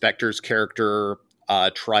Morgan Spector's character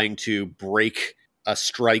trying to break a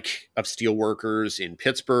strike of steelworkers in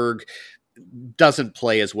Pittsburgh doesn't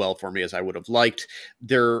play as well for me as I would have liked.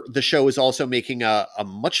 The show is also making a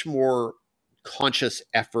much more conscious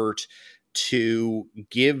effort to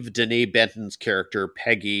give Danae Benton's character,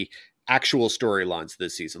 Peggy, actual storylines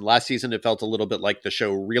this season. Last season, it felt a little bit like the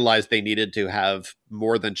show realized they needed to have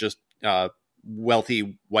more than just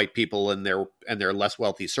wealthy white people and their less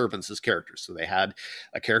wealthy servants as characters. So they had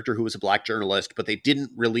a character who was a Black journalist, but they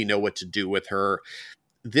didn't really know what to do with her.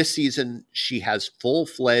 This season, she has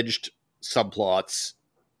full-fledged subplots.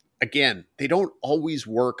 Again, they don't always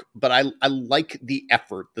work, but I like the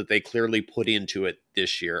effort that they clearly put into it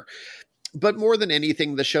this year. But more than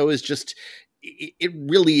anything, the show is just, it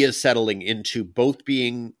really is settling into both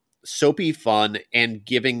being soapy fun and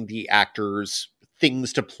giving the actors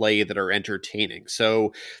things to play that are entertaining.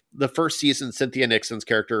 So the first season, Cynthia Nixon's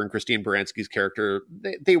character and Christine Baranski's character,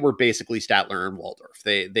 they were basically Statler and Waldorf.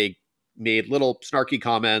 They made little snarky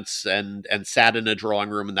comments and sat in a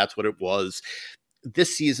drawing room, and that's what it was.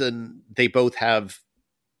 This season, they both have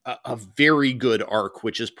a very good arc,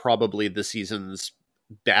 which is probably the season's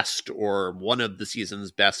best or one of the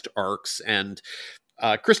season's best arcs. And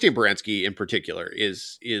Christine Baranski in particular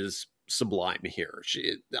is sublime here.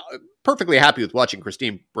 She perfectly happy with watching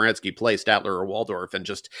Christine Baranski play Statler or Waldorf and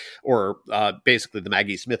basically the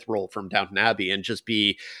Maggie Smith role from Downton Abbey and just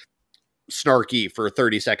be snarky for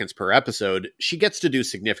 30 seconds per episode. She gets to do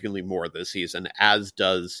significantly more this season, as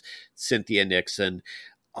does Cynthia Nixon.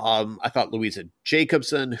 I thought Louisa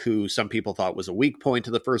Jacobson, who some people thought was a weak point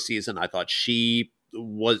to the first season, I thought she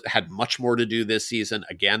had much more to do this season.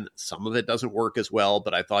 Again, some of it doesn't work as well,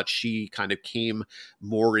 but I thought she kind of came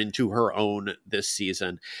more into her own this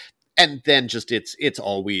season. And then just it's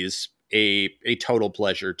always a total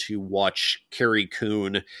pleasure to watch Carrie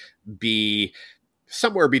Coon be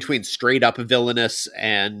somewhere between straight up villainous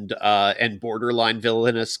and borderline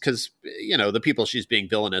villainous, because the people she's being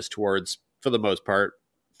villainous towards, for the most part,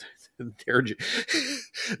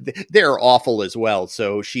 they're awful as well.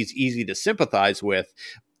 So she's easy to sympathize with.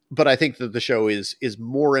 But I think that the show is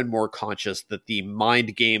more and more conscious that the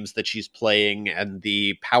mind games that she's playing and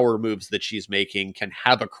the power moves that she's making can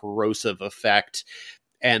have a corrosive effect.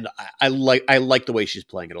 And I like the way she's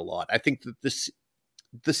playing it a lot. I think that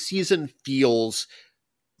the season feels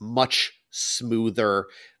much smoother.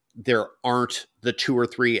 There aren't the 2 or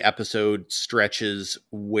 3 episode stretches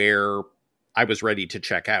where I was ready to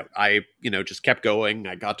check out. I, just kept going.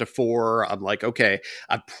 I got to 4. I'm like, okay,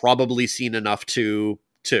 I've probably seen enough to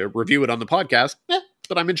review it on the podcast,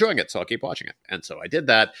 but I'm enjoying it, so I'll keep watching it. And so I did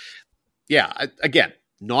that. Yeah, again,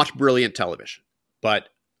 not brilliant television, but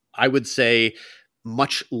I would say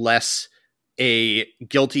much less a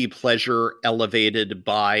guilty pleasure elevated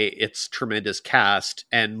by its tremendous cast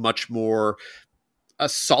and much more a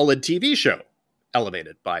solid TV show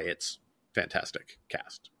elevated by its fantastic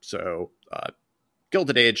cast. So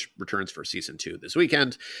Gilded Age returns for season 2 this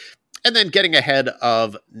weekend. And then getting ahead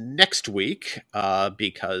of next week,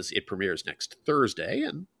 because it premieres next Thursday.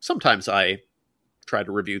 And sometimes I try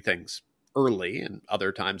to review things early, and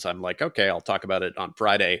other times I'm like, okay, I'll talk about it on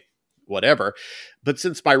Friday, whatever. But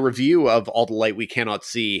since my review of All the Light We Cannot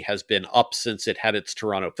See has been up since it had its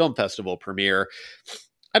Toronto Film Festival premiere,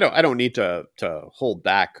 I don't need to hold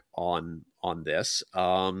back on this.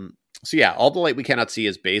 So yeah, All the Light We Cannot See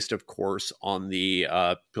is based, of course, on the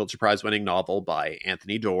Pulitzer Prize-winning novel by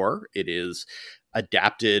Anthony Doerr. It is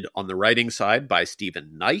adapted on the writing side by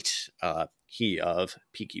Stephen Knight, he of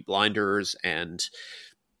Peaky Blinders and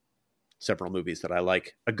several movies that I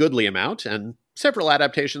like a goodly amount, and several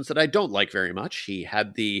adaptations that I don't like very much. He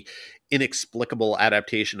had the inexplicable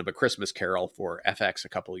adaptation of A Christmas Carol for FX a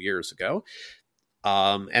couple of years ago.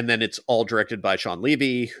 And then it's all directed by Sean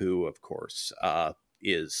Levy, who, of course,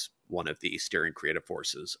 is one of the steering creative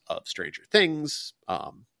forces of Stranger Things,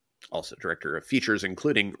 also director of features,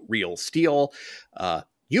 including Real Steel.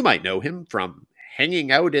 You might know him from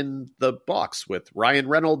hanging out in the box with Ryan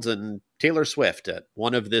Reynolds and Taylor Swift at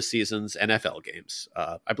one of this season's NFL games.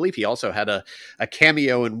 I believe he also had a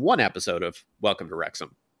cameo in one episode of Welcome to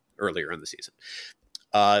Wrexham earlier in the season.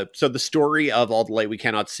 So the story of All the Light We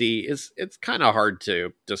Cannot See it's kind of hard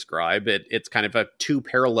to describe. It's kind of 2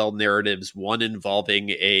 parallel narratives, one involving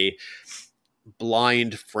a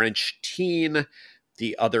blind French teen,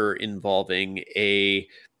 the other involving a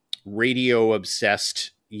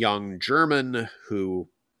radio-obsessed young German who,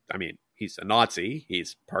 he's a Nazi.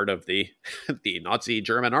 He's part of the Nazi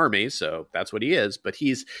German army, so that's what he is. But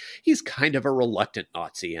he's kind of a reluctant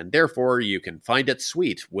Nazi, and therefore you can find it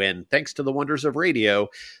sweet when, thanks to the wonders of radio,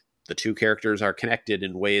 the 2 characters are connected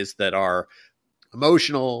in ways that are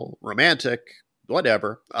emotional, romantic,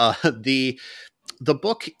 whatever. The The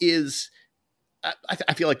book is,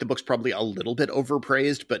 I feel like the book's probably a little bit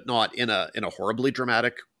overpraised, but not in a horribly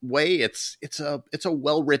dramatic way. It's a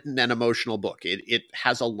well written and emotional book. It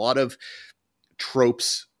has a lot of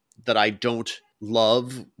tropes that I don't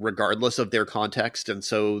love, regardless of their context, and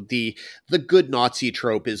so the good Nazi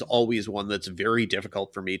trope is always one that's very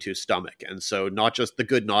difficult for me to stomach. And so, not just the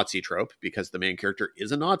good Nazi trope, because the main character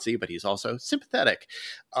is a Nazi, but he's also sympathetic.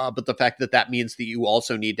 But the fact that means that you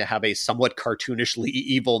also need to have a somewhat cartoonishly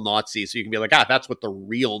evil Nazi, so you can be like, that's what the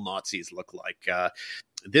real Nazis look like.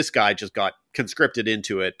 This guy just got conscripted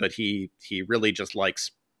into it, but he really just likes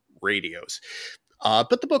radios.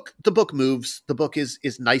 But the book moves. The book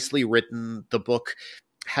is nicely written. The book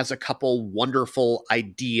has a couple wonderful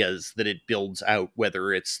ideas that it builds out,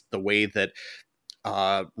 whether it's the way that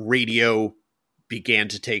radio began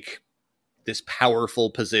to take this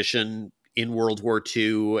powerful position in World War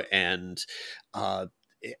II, and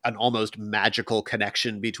an almost magical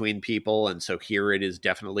connection between people. And so here it is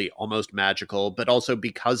definitely almost magical, but also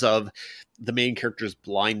because of the main character's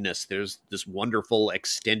blindness, there's this wonderful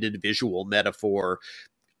extended visual metaphor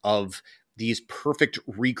of these perfect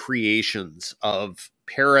recreations of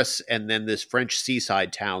Paris and then this French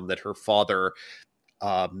seaside town that her father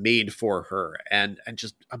made for her, and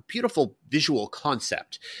just a beautiful visual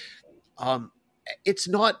concept. It's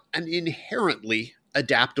not an inherently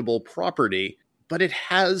adaptable property, but it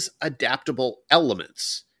has adaptable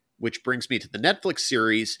elements, which brings me to the Netflix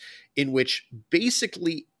series, in which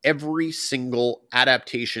basically every single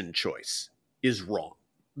adaptation choice is wrong.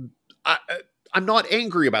 I'm not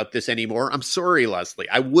angry about this anymore. I'm sorry, Leslie.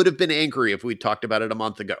 I would have been angry if we'd talked about it a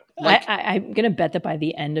month ago. I'm going to bet that by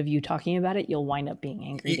the end of you talking about it, you'll wind up being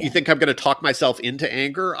angry. You think I'm going to talk myself into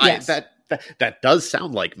anger? Yes. That does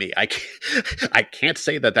sound like me. I can't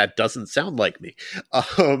say that doesn't sound like me.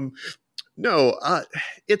 No,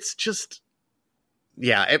 it's just,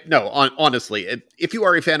 honestly, if you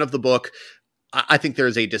are a fan of the book, I think there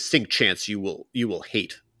is a distinct chance you will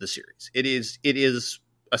hate the series. It is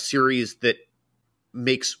a series that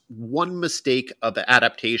makes one mistake of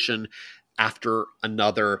adaptation after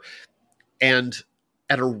another, and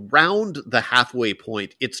at around the halfway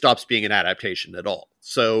point, it stops being an adaptation at all.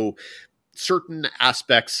 So certain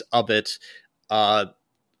aspects of it are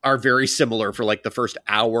very similar for like the first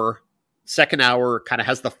hour. Second hour kind of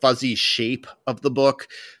has the fuzzy shape of the book.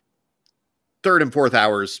 Third and fourth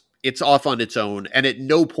hours, it's off on its own, and at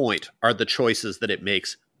no point are the choices that it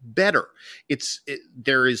makes better.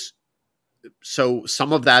 So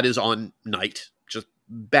some of that is on Night, just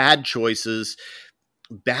bad choices,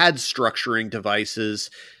 bad structuring devices,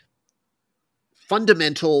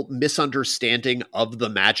 fundamental misunderstanding of the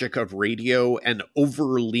magic of radio and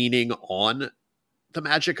over-leaning on the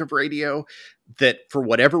magic of radio that, for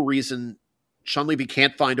whatever reason, Sean Levy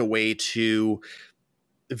can't find a way to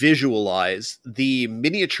visualize. The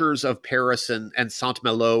miniatures of Paris and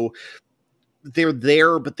Saint-Malo, they're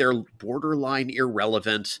there, but they're borderline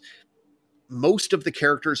irrelevant. Most of the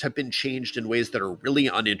characters have been changed in ways that are really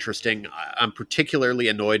uninteresting. I'm particularly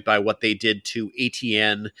annoyed by what they did to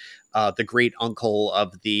Etienne, the great uncle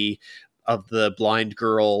of the blind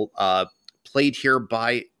girl, played here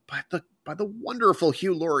by the wonderful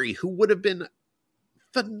Hugh Laurie, who would have been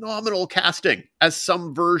phenomenal casting as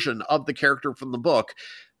some version of the character from the book.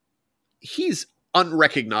 He's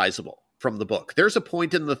unrecognizable from the book. There's a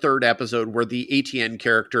point in the third episode where the Etienne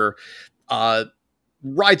character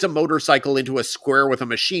rides a motorcycle into a square with a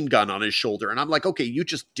machine gun on his shoulder. And I'm like, okay, you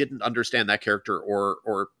just didn't understand that character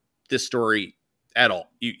or this story at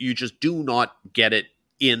all. You just do not get it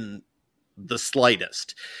in the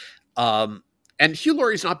slightest. And Hugh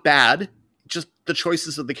Laurie's not bad. Just the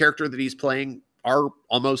choices of the character that he's playing are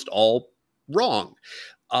almost all wrong.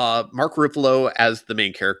 Mark Ruffalo as the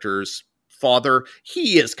main character's father,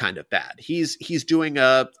 he is kind of bad. He's doing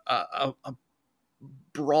a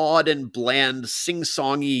broad and bland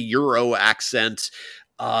sing-songy Euro accent,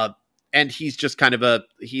 and he's just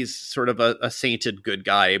he's sort of a sainted good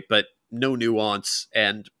guy, but no nuance.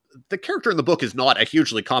 And the character in the book is not a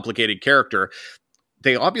hugely complicated character.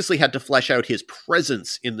 They obviously had to flesh out his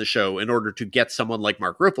presence in the show in order to get someone like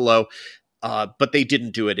Mark Ruffalo, but they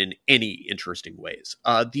didn't do it in any interesting ways.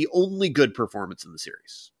 The only good performance in the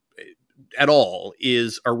series at all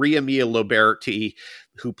is Aria Mia Loberti,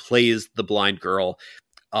 who plays the blind girl.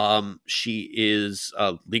 She is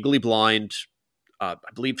legally blind. I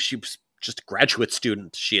believe she was just a graduate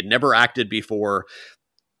student. She had never acted before.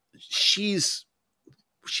 She's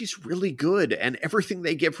really good, and everything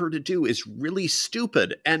they give her to do is really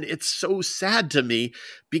stupid. And it's so sad to me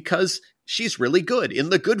because she's really good.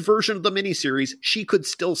 In the good version of the miniseries, she could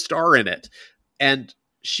still star in it, and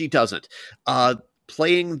she doesn't.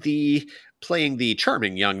 playing the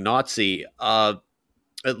charming young Nazi,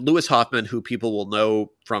 Lewis Hoffman, who people will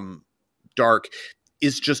know from Dark,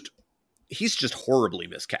 he's just horribly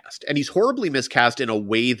miscast. And he's horribly miscast in a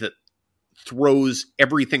way that throws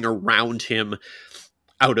everything around him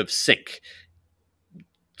out of sync.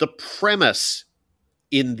 The premise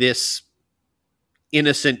in this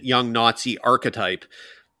innocent young Nazi archetype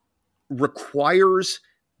requires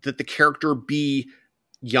that the character be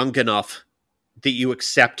young enough that you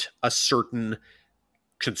accept a certain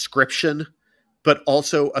conscription, but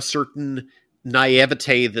also a certain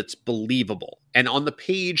naivete that's believable. And on the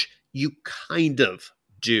page, you kind of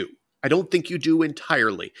do. I don't think you do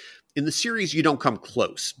entirely. In the series, you don't come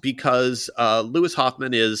close because Lewis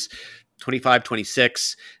Hoffman is 25,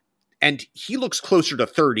 26, and he looks closer to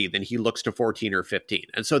 30 than he looks to 14 or 15.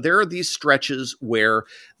 And so there are these stretches where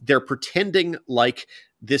they're pretending like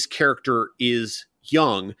this character is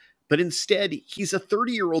young, but instead he's a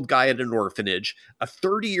 30-year-old guy at an orphanage, a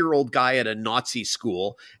 30-year-old guy at a Nazi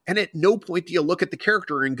school, and at no point do you look at the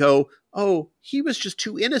character and go, oh, he was just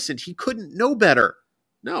too innocent. He couldn't know better.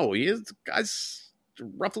 No, the guy's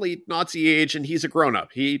roughly Nazi age and he's a grown-up.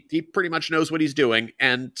 He pretty much knows what he's doing,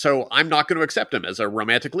 and so I'm not going to accept him as a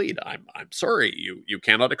romantic lead. I'm sorry, you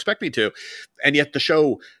cannot expect me to. And yet the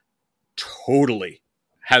show totally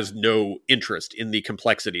has no interest in the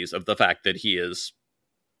complexities of the fact that he is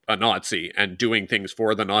a Nazi and doing things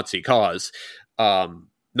for the Nazi cause.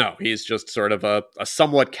 No, he's just sort of a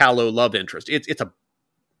somewhat callow love interest. It's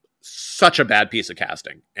such a bad piece of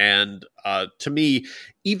casting. And to me,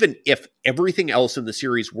 even if everything else in the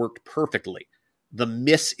series worked perfectly, the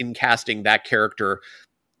miss in casting that character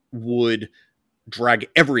would drag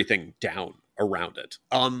everything down around it.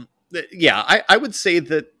 I would say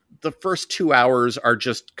that the first 2 hours are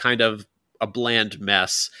just kind of a bland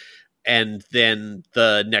mess, and then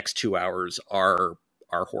the next 2 hours are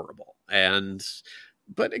horrible.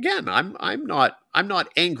 But again, I'm not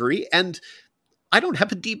angry, and I don't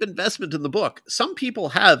have a deep investment in the book. Some people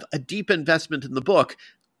have a deep investment in the book.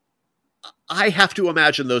 I have to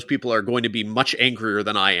imagine those people are going to be much angrier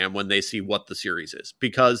than I am when they see what the series is,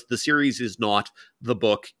 because the series is not the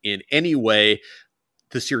book in any way.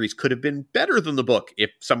 The series could have been better than the book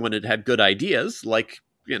if someone had had good ideas, like,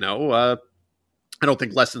 I don't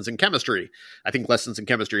think Lessons in Chemistry. I think Lessons in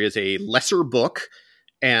Chemistry is a lesser book,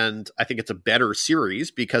 and I think it's a better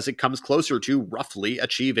series because it comes closer to roughly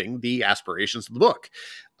achieving the aspirations of the book.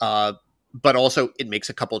 But also, it makes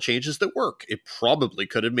a couple changes that work. It probably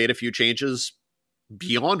could have made a few changes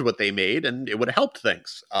beyond what they made, and it would have helped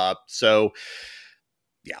things.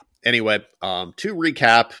 Anyway, to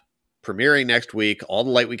recap, premiering next week, All the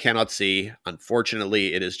Light We Cannot See.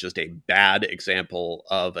 Unfortunately, it is just a bad example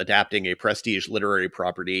of adapting a prestige literary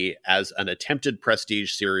property as an attempted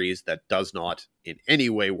prestige series that does not in any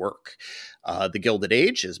way work. The Gilded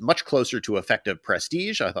Age is much closer to effective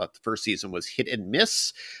prestige. I thought the first season was hit and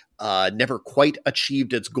miss. Never quite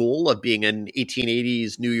achieved its goal of being an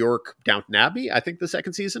 1880s New York Downton Abbey. I think the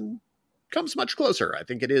second season comes much closer. I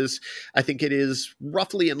think it is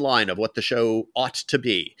roughly in line of what the show ought to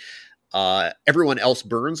be. Everyone Else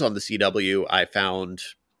Burns on the CW I found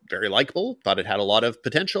very likable, thought it had a lot of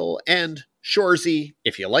potential, and Shoresy,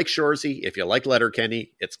 if you like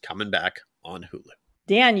Letterkenny, it's coming back on Hulu.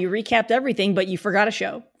 Dan, you recapped everything, but you forgot a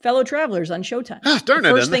show. Fellow Travelers on Showtime. Darn it.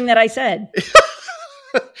 First thing that I said.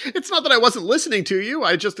 It's not that I wasn't listening to you.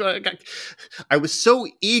 I was so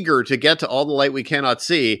eager to get to All the Light We Cannot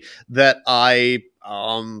See that I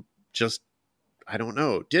don't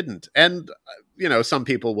know, didn't. And, some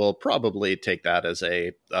people will probably take that as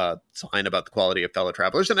a sign about the quality of Fellow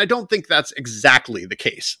Travelers. And I don't think that's exactly the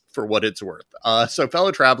case for what it's worth. So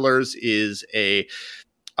Fellow Travelers is a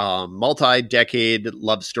multi-decade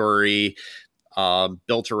love story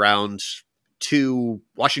built around two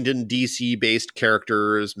Washington, D.C. based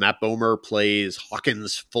characters. Matt Bomer plays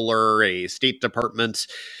Hawkins Fuller, a State Department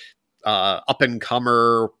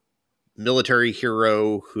up-and-comer military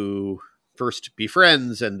hero who first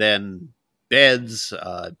befriends and then beds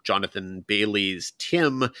Jonathan Bailey's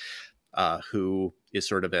Tim, who is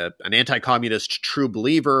sort of an anti-communist true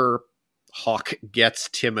believer. Hawk gets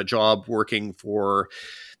Tim a job working for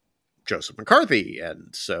Joseph McCarthy,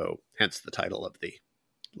 and so hence the title of the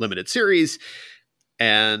limited series.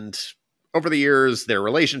 And over the years, their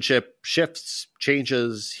relationship shifts,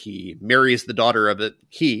 changes. He marries the daughter of it.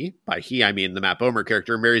 By he, I mean the Matt Bomer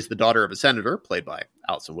character, marries the daughter of a senator, played by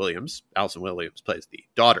Allison Williams. Allison Williams plays the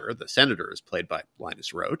daughter. The senator is played by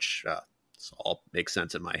Linus Roach. This all makes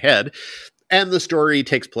sense in my head. And the story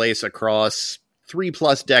takes place across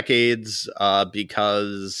 3+ decades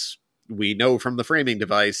because, we know from the framing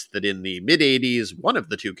device that in the mid-'80s, one of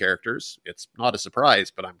the two characters, it's not a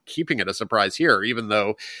surprise, but I'm keeping it a surprise here, even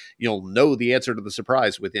though you'll know the answer to the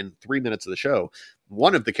surprise within 3 minutes of the show,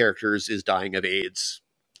 one of the characters is dying of AIDS.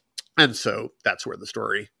 And so that's where the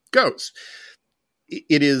story goes.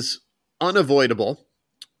 It is unavoidable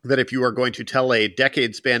that if you are going to tell a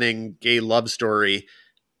decade-spanning gay love story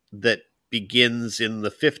that begins in the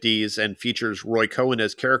 50s and features Roy Cohn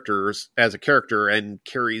as a character and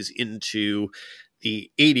carries into the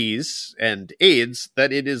 80s and AIDS,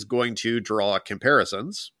 that it is going to draw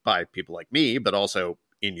comparisons by people like me, but also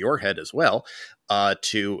in your head as well,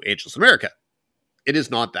 to Ageless America. It is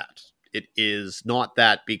not that. It is not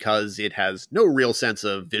that because it has no real sense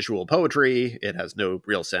of visual poetry. It has no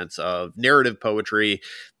real sense of narrative poetry.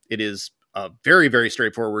 It is a very, very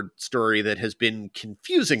straightforward story that has been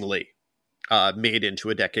confusingly made into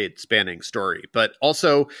a decade-spanning story, but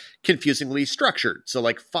also confusingly structured. So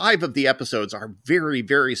like 5 of the episodes are very,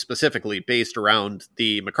 very specifically based around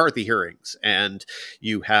the McCarthy hearings. And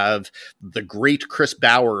you have the great Chris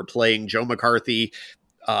Bauer playing Joe McCarthy,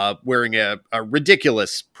 wearing a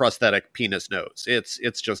ridiculous prosthetic penis nose.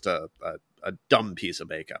 It's just a dumb piece of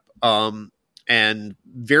makeup. And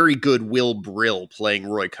very good Will Brill playing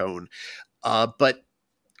Roy Cohn. But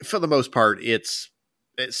for the most part, it's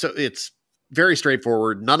very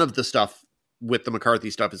straightforward. None of the stuff with the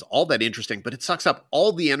McCarthy stuff is all that interesting, but it sucks up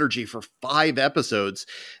all the energy for 5 episodes.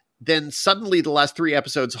 Then suddenly the last 3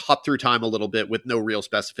 episodes hop through time a little bit with no real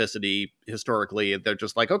specificity historically. They're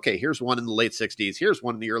just like, okay, here's one in the late 60s. Here's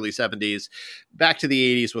one in the early 70s, back to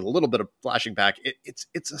the 80s with a little bit of flashing back.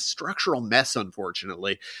 It's a structural mess,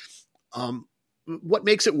 unfortunately. What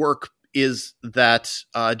makes it work is that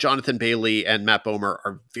Jonathan Bailey and Matt Bomer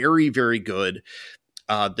are very, very good.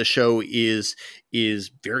 The show is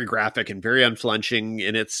very graphic and very unflinching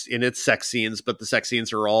in its sex scenes, but the sex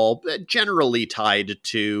scenes are all generally tied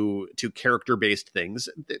to character-based things.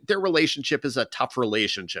 Their relationship is a tough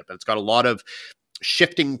relationship, and it's got a lot of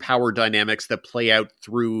shifting power dynamics that play out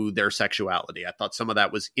through their sexuality. I thought some of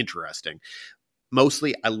that was interesting.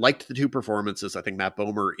 Mostly, I liked the 2 performances. I think Matt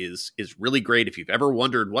Bomer is really great. If you've ever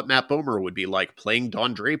wondered what Matt Bomer would be like playing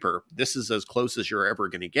Don Draper, this is as close as you're ever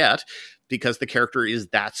going to get, because the character is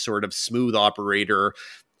that sort of smooth operator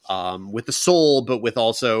with a soul, but with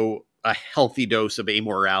also a healthy dose of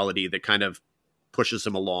amorality that kind of pushes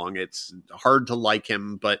him along. It's hard to like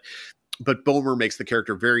him, but Bomer makes the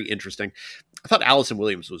character very interesting. I thought Allison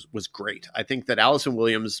Williams was great. I think that Allison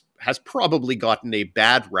Williams has probably gotten a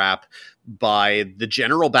bad rap by the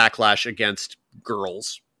general backlash against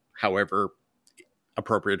girls, however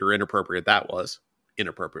appropriate or inappropriate that was.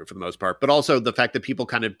 Inappropriate for the most part, but also the fact that people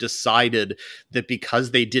kind of decided that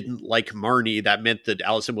because they didn't like Marnie, that meant that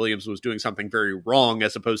Allison Williams was doing something very wrong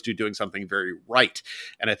as opposed to doing something very right.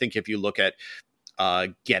 And I think if you look at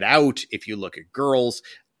Get Out, if you look at Girls,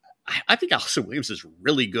 I think Allison Williams is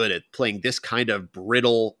really good at playing this kind of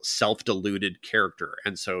brittle, self-deluded character.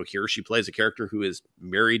 And so here she plays a character who is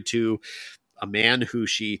married to a man who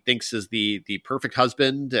she thinks is the perfect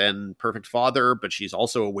husband and perfect father, but she's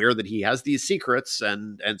also aware that he has these secrets.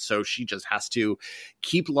 And so she just has to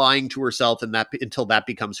keep lying to herself and that until that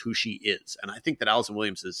becomes who she is. And I think that Allison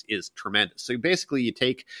Williams is tremendous. So basically you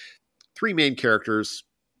take 3 main characters,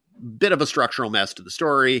 bit of a structural mess to the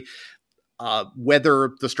story,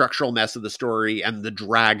 whether the structural mess of the story and the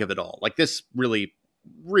drag of it all. Like this really,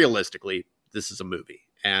 realistically, this is a movie.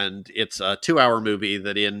 And it's a 2-hour movie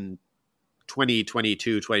that in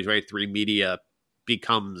 2022, 2023 media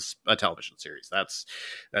becomes a television series. That's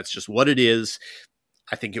just what it is.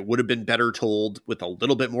 I think it would have been better told with a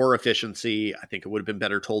little bit more efficiency. I think it would have been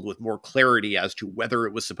better told with more clarity as to whether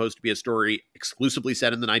it was supposed to be a story exclusively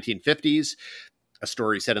set in the 1950s, a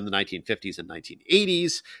story set in the 1950s and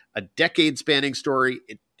 1980s, a decade-spanning story.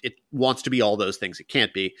 It wants to be all those things. It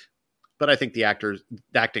can't be. But I think the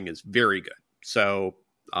acting is very good. So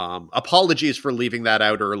apologies for leaving that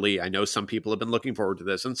out early. I know some people have been looking forward to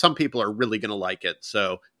this, and some people are really going to like it.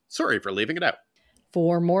 So sorry for leaving it out.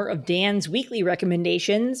 For more of Dan's weekly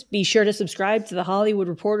recommendations, be sure to subscribe to the Hollywood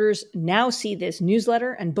Reporter's Now See This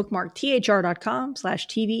newsletter and bookmark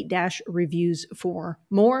thr.com/TV-reviews for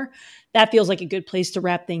more. That feels like a good place to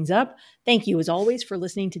wrap things up. Thank you, as always, for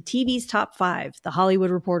listening to TV's Top 5, the Hollywood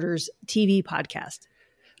Reporter's TV podcast.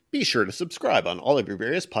 Be sure to subscribe on all of your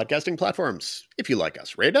various podcasting platforms. If you like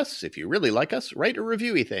us, rate us. If you really like us, write a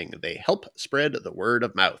reviewy thing. They help spread the word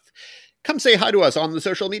of mouth. Come say hi to us on the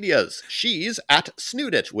social medias. She's at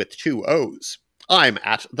Snoodit with 2 O's. I'm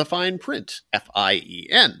at The Fine Print,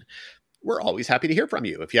 Fien. we're always happy to hear from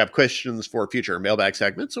you. If you have questions for future mailbag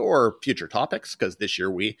segments or future topics, because this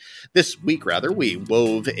week we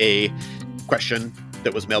wove a question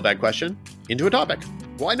that was mailbag question into a topic.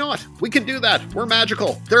 Why not? We can do that. We're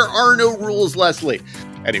magical. There are no rules, Leslie.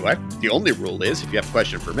 Anyway, the only rule is if you have a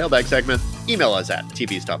question for mailbag segment, email us at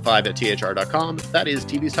tvstop5@thr.com. That is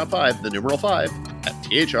tvstop5, the numeral 5, at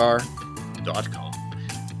thr.com.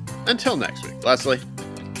 Until next week, Leslie.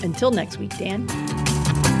 Until next week, Dan.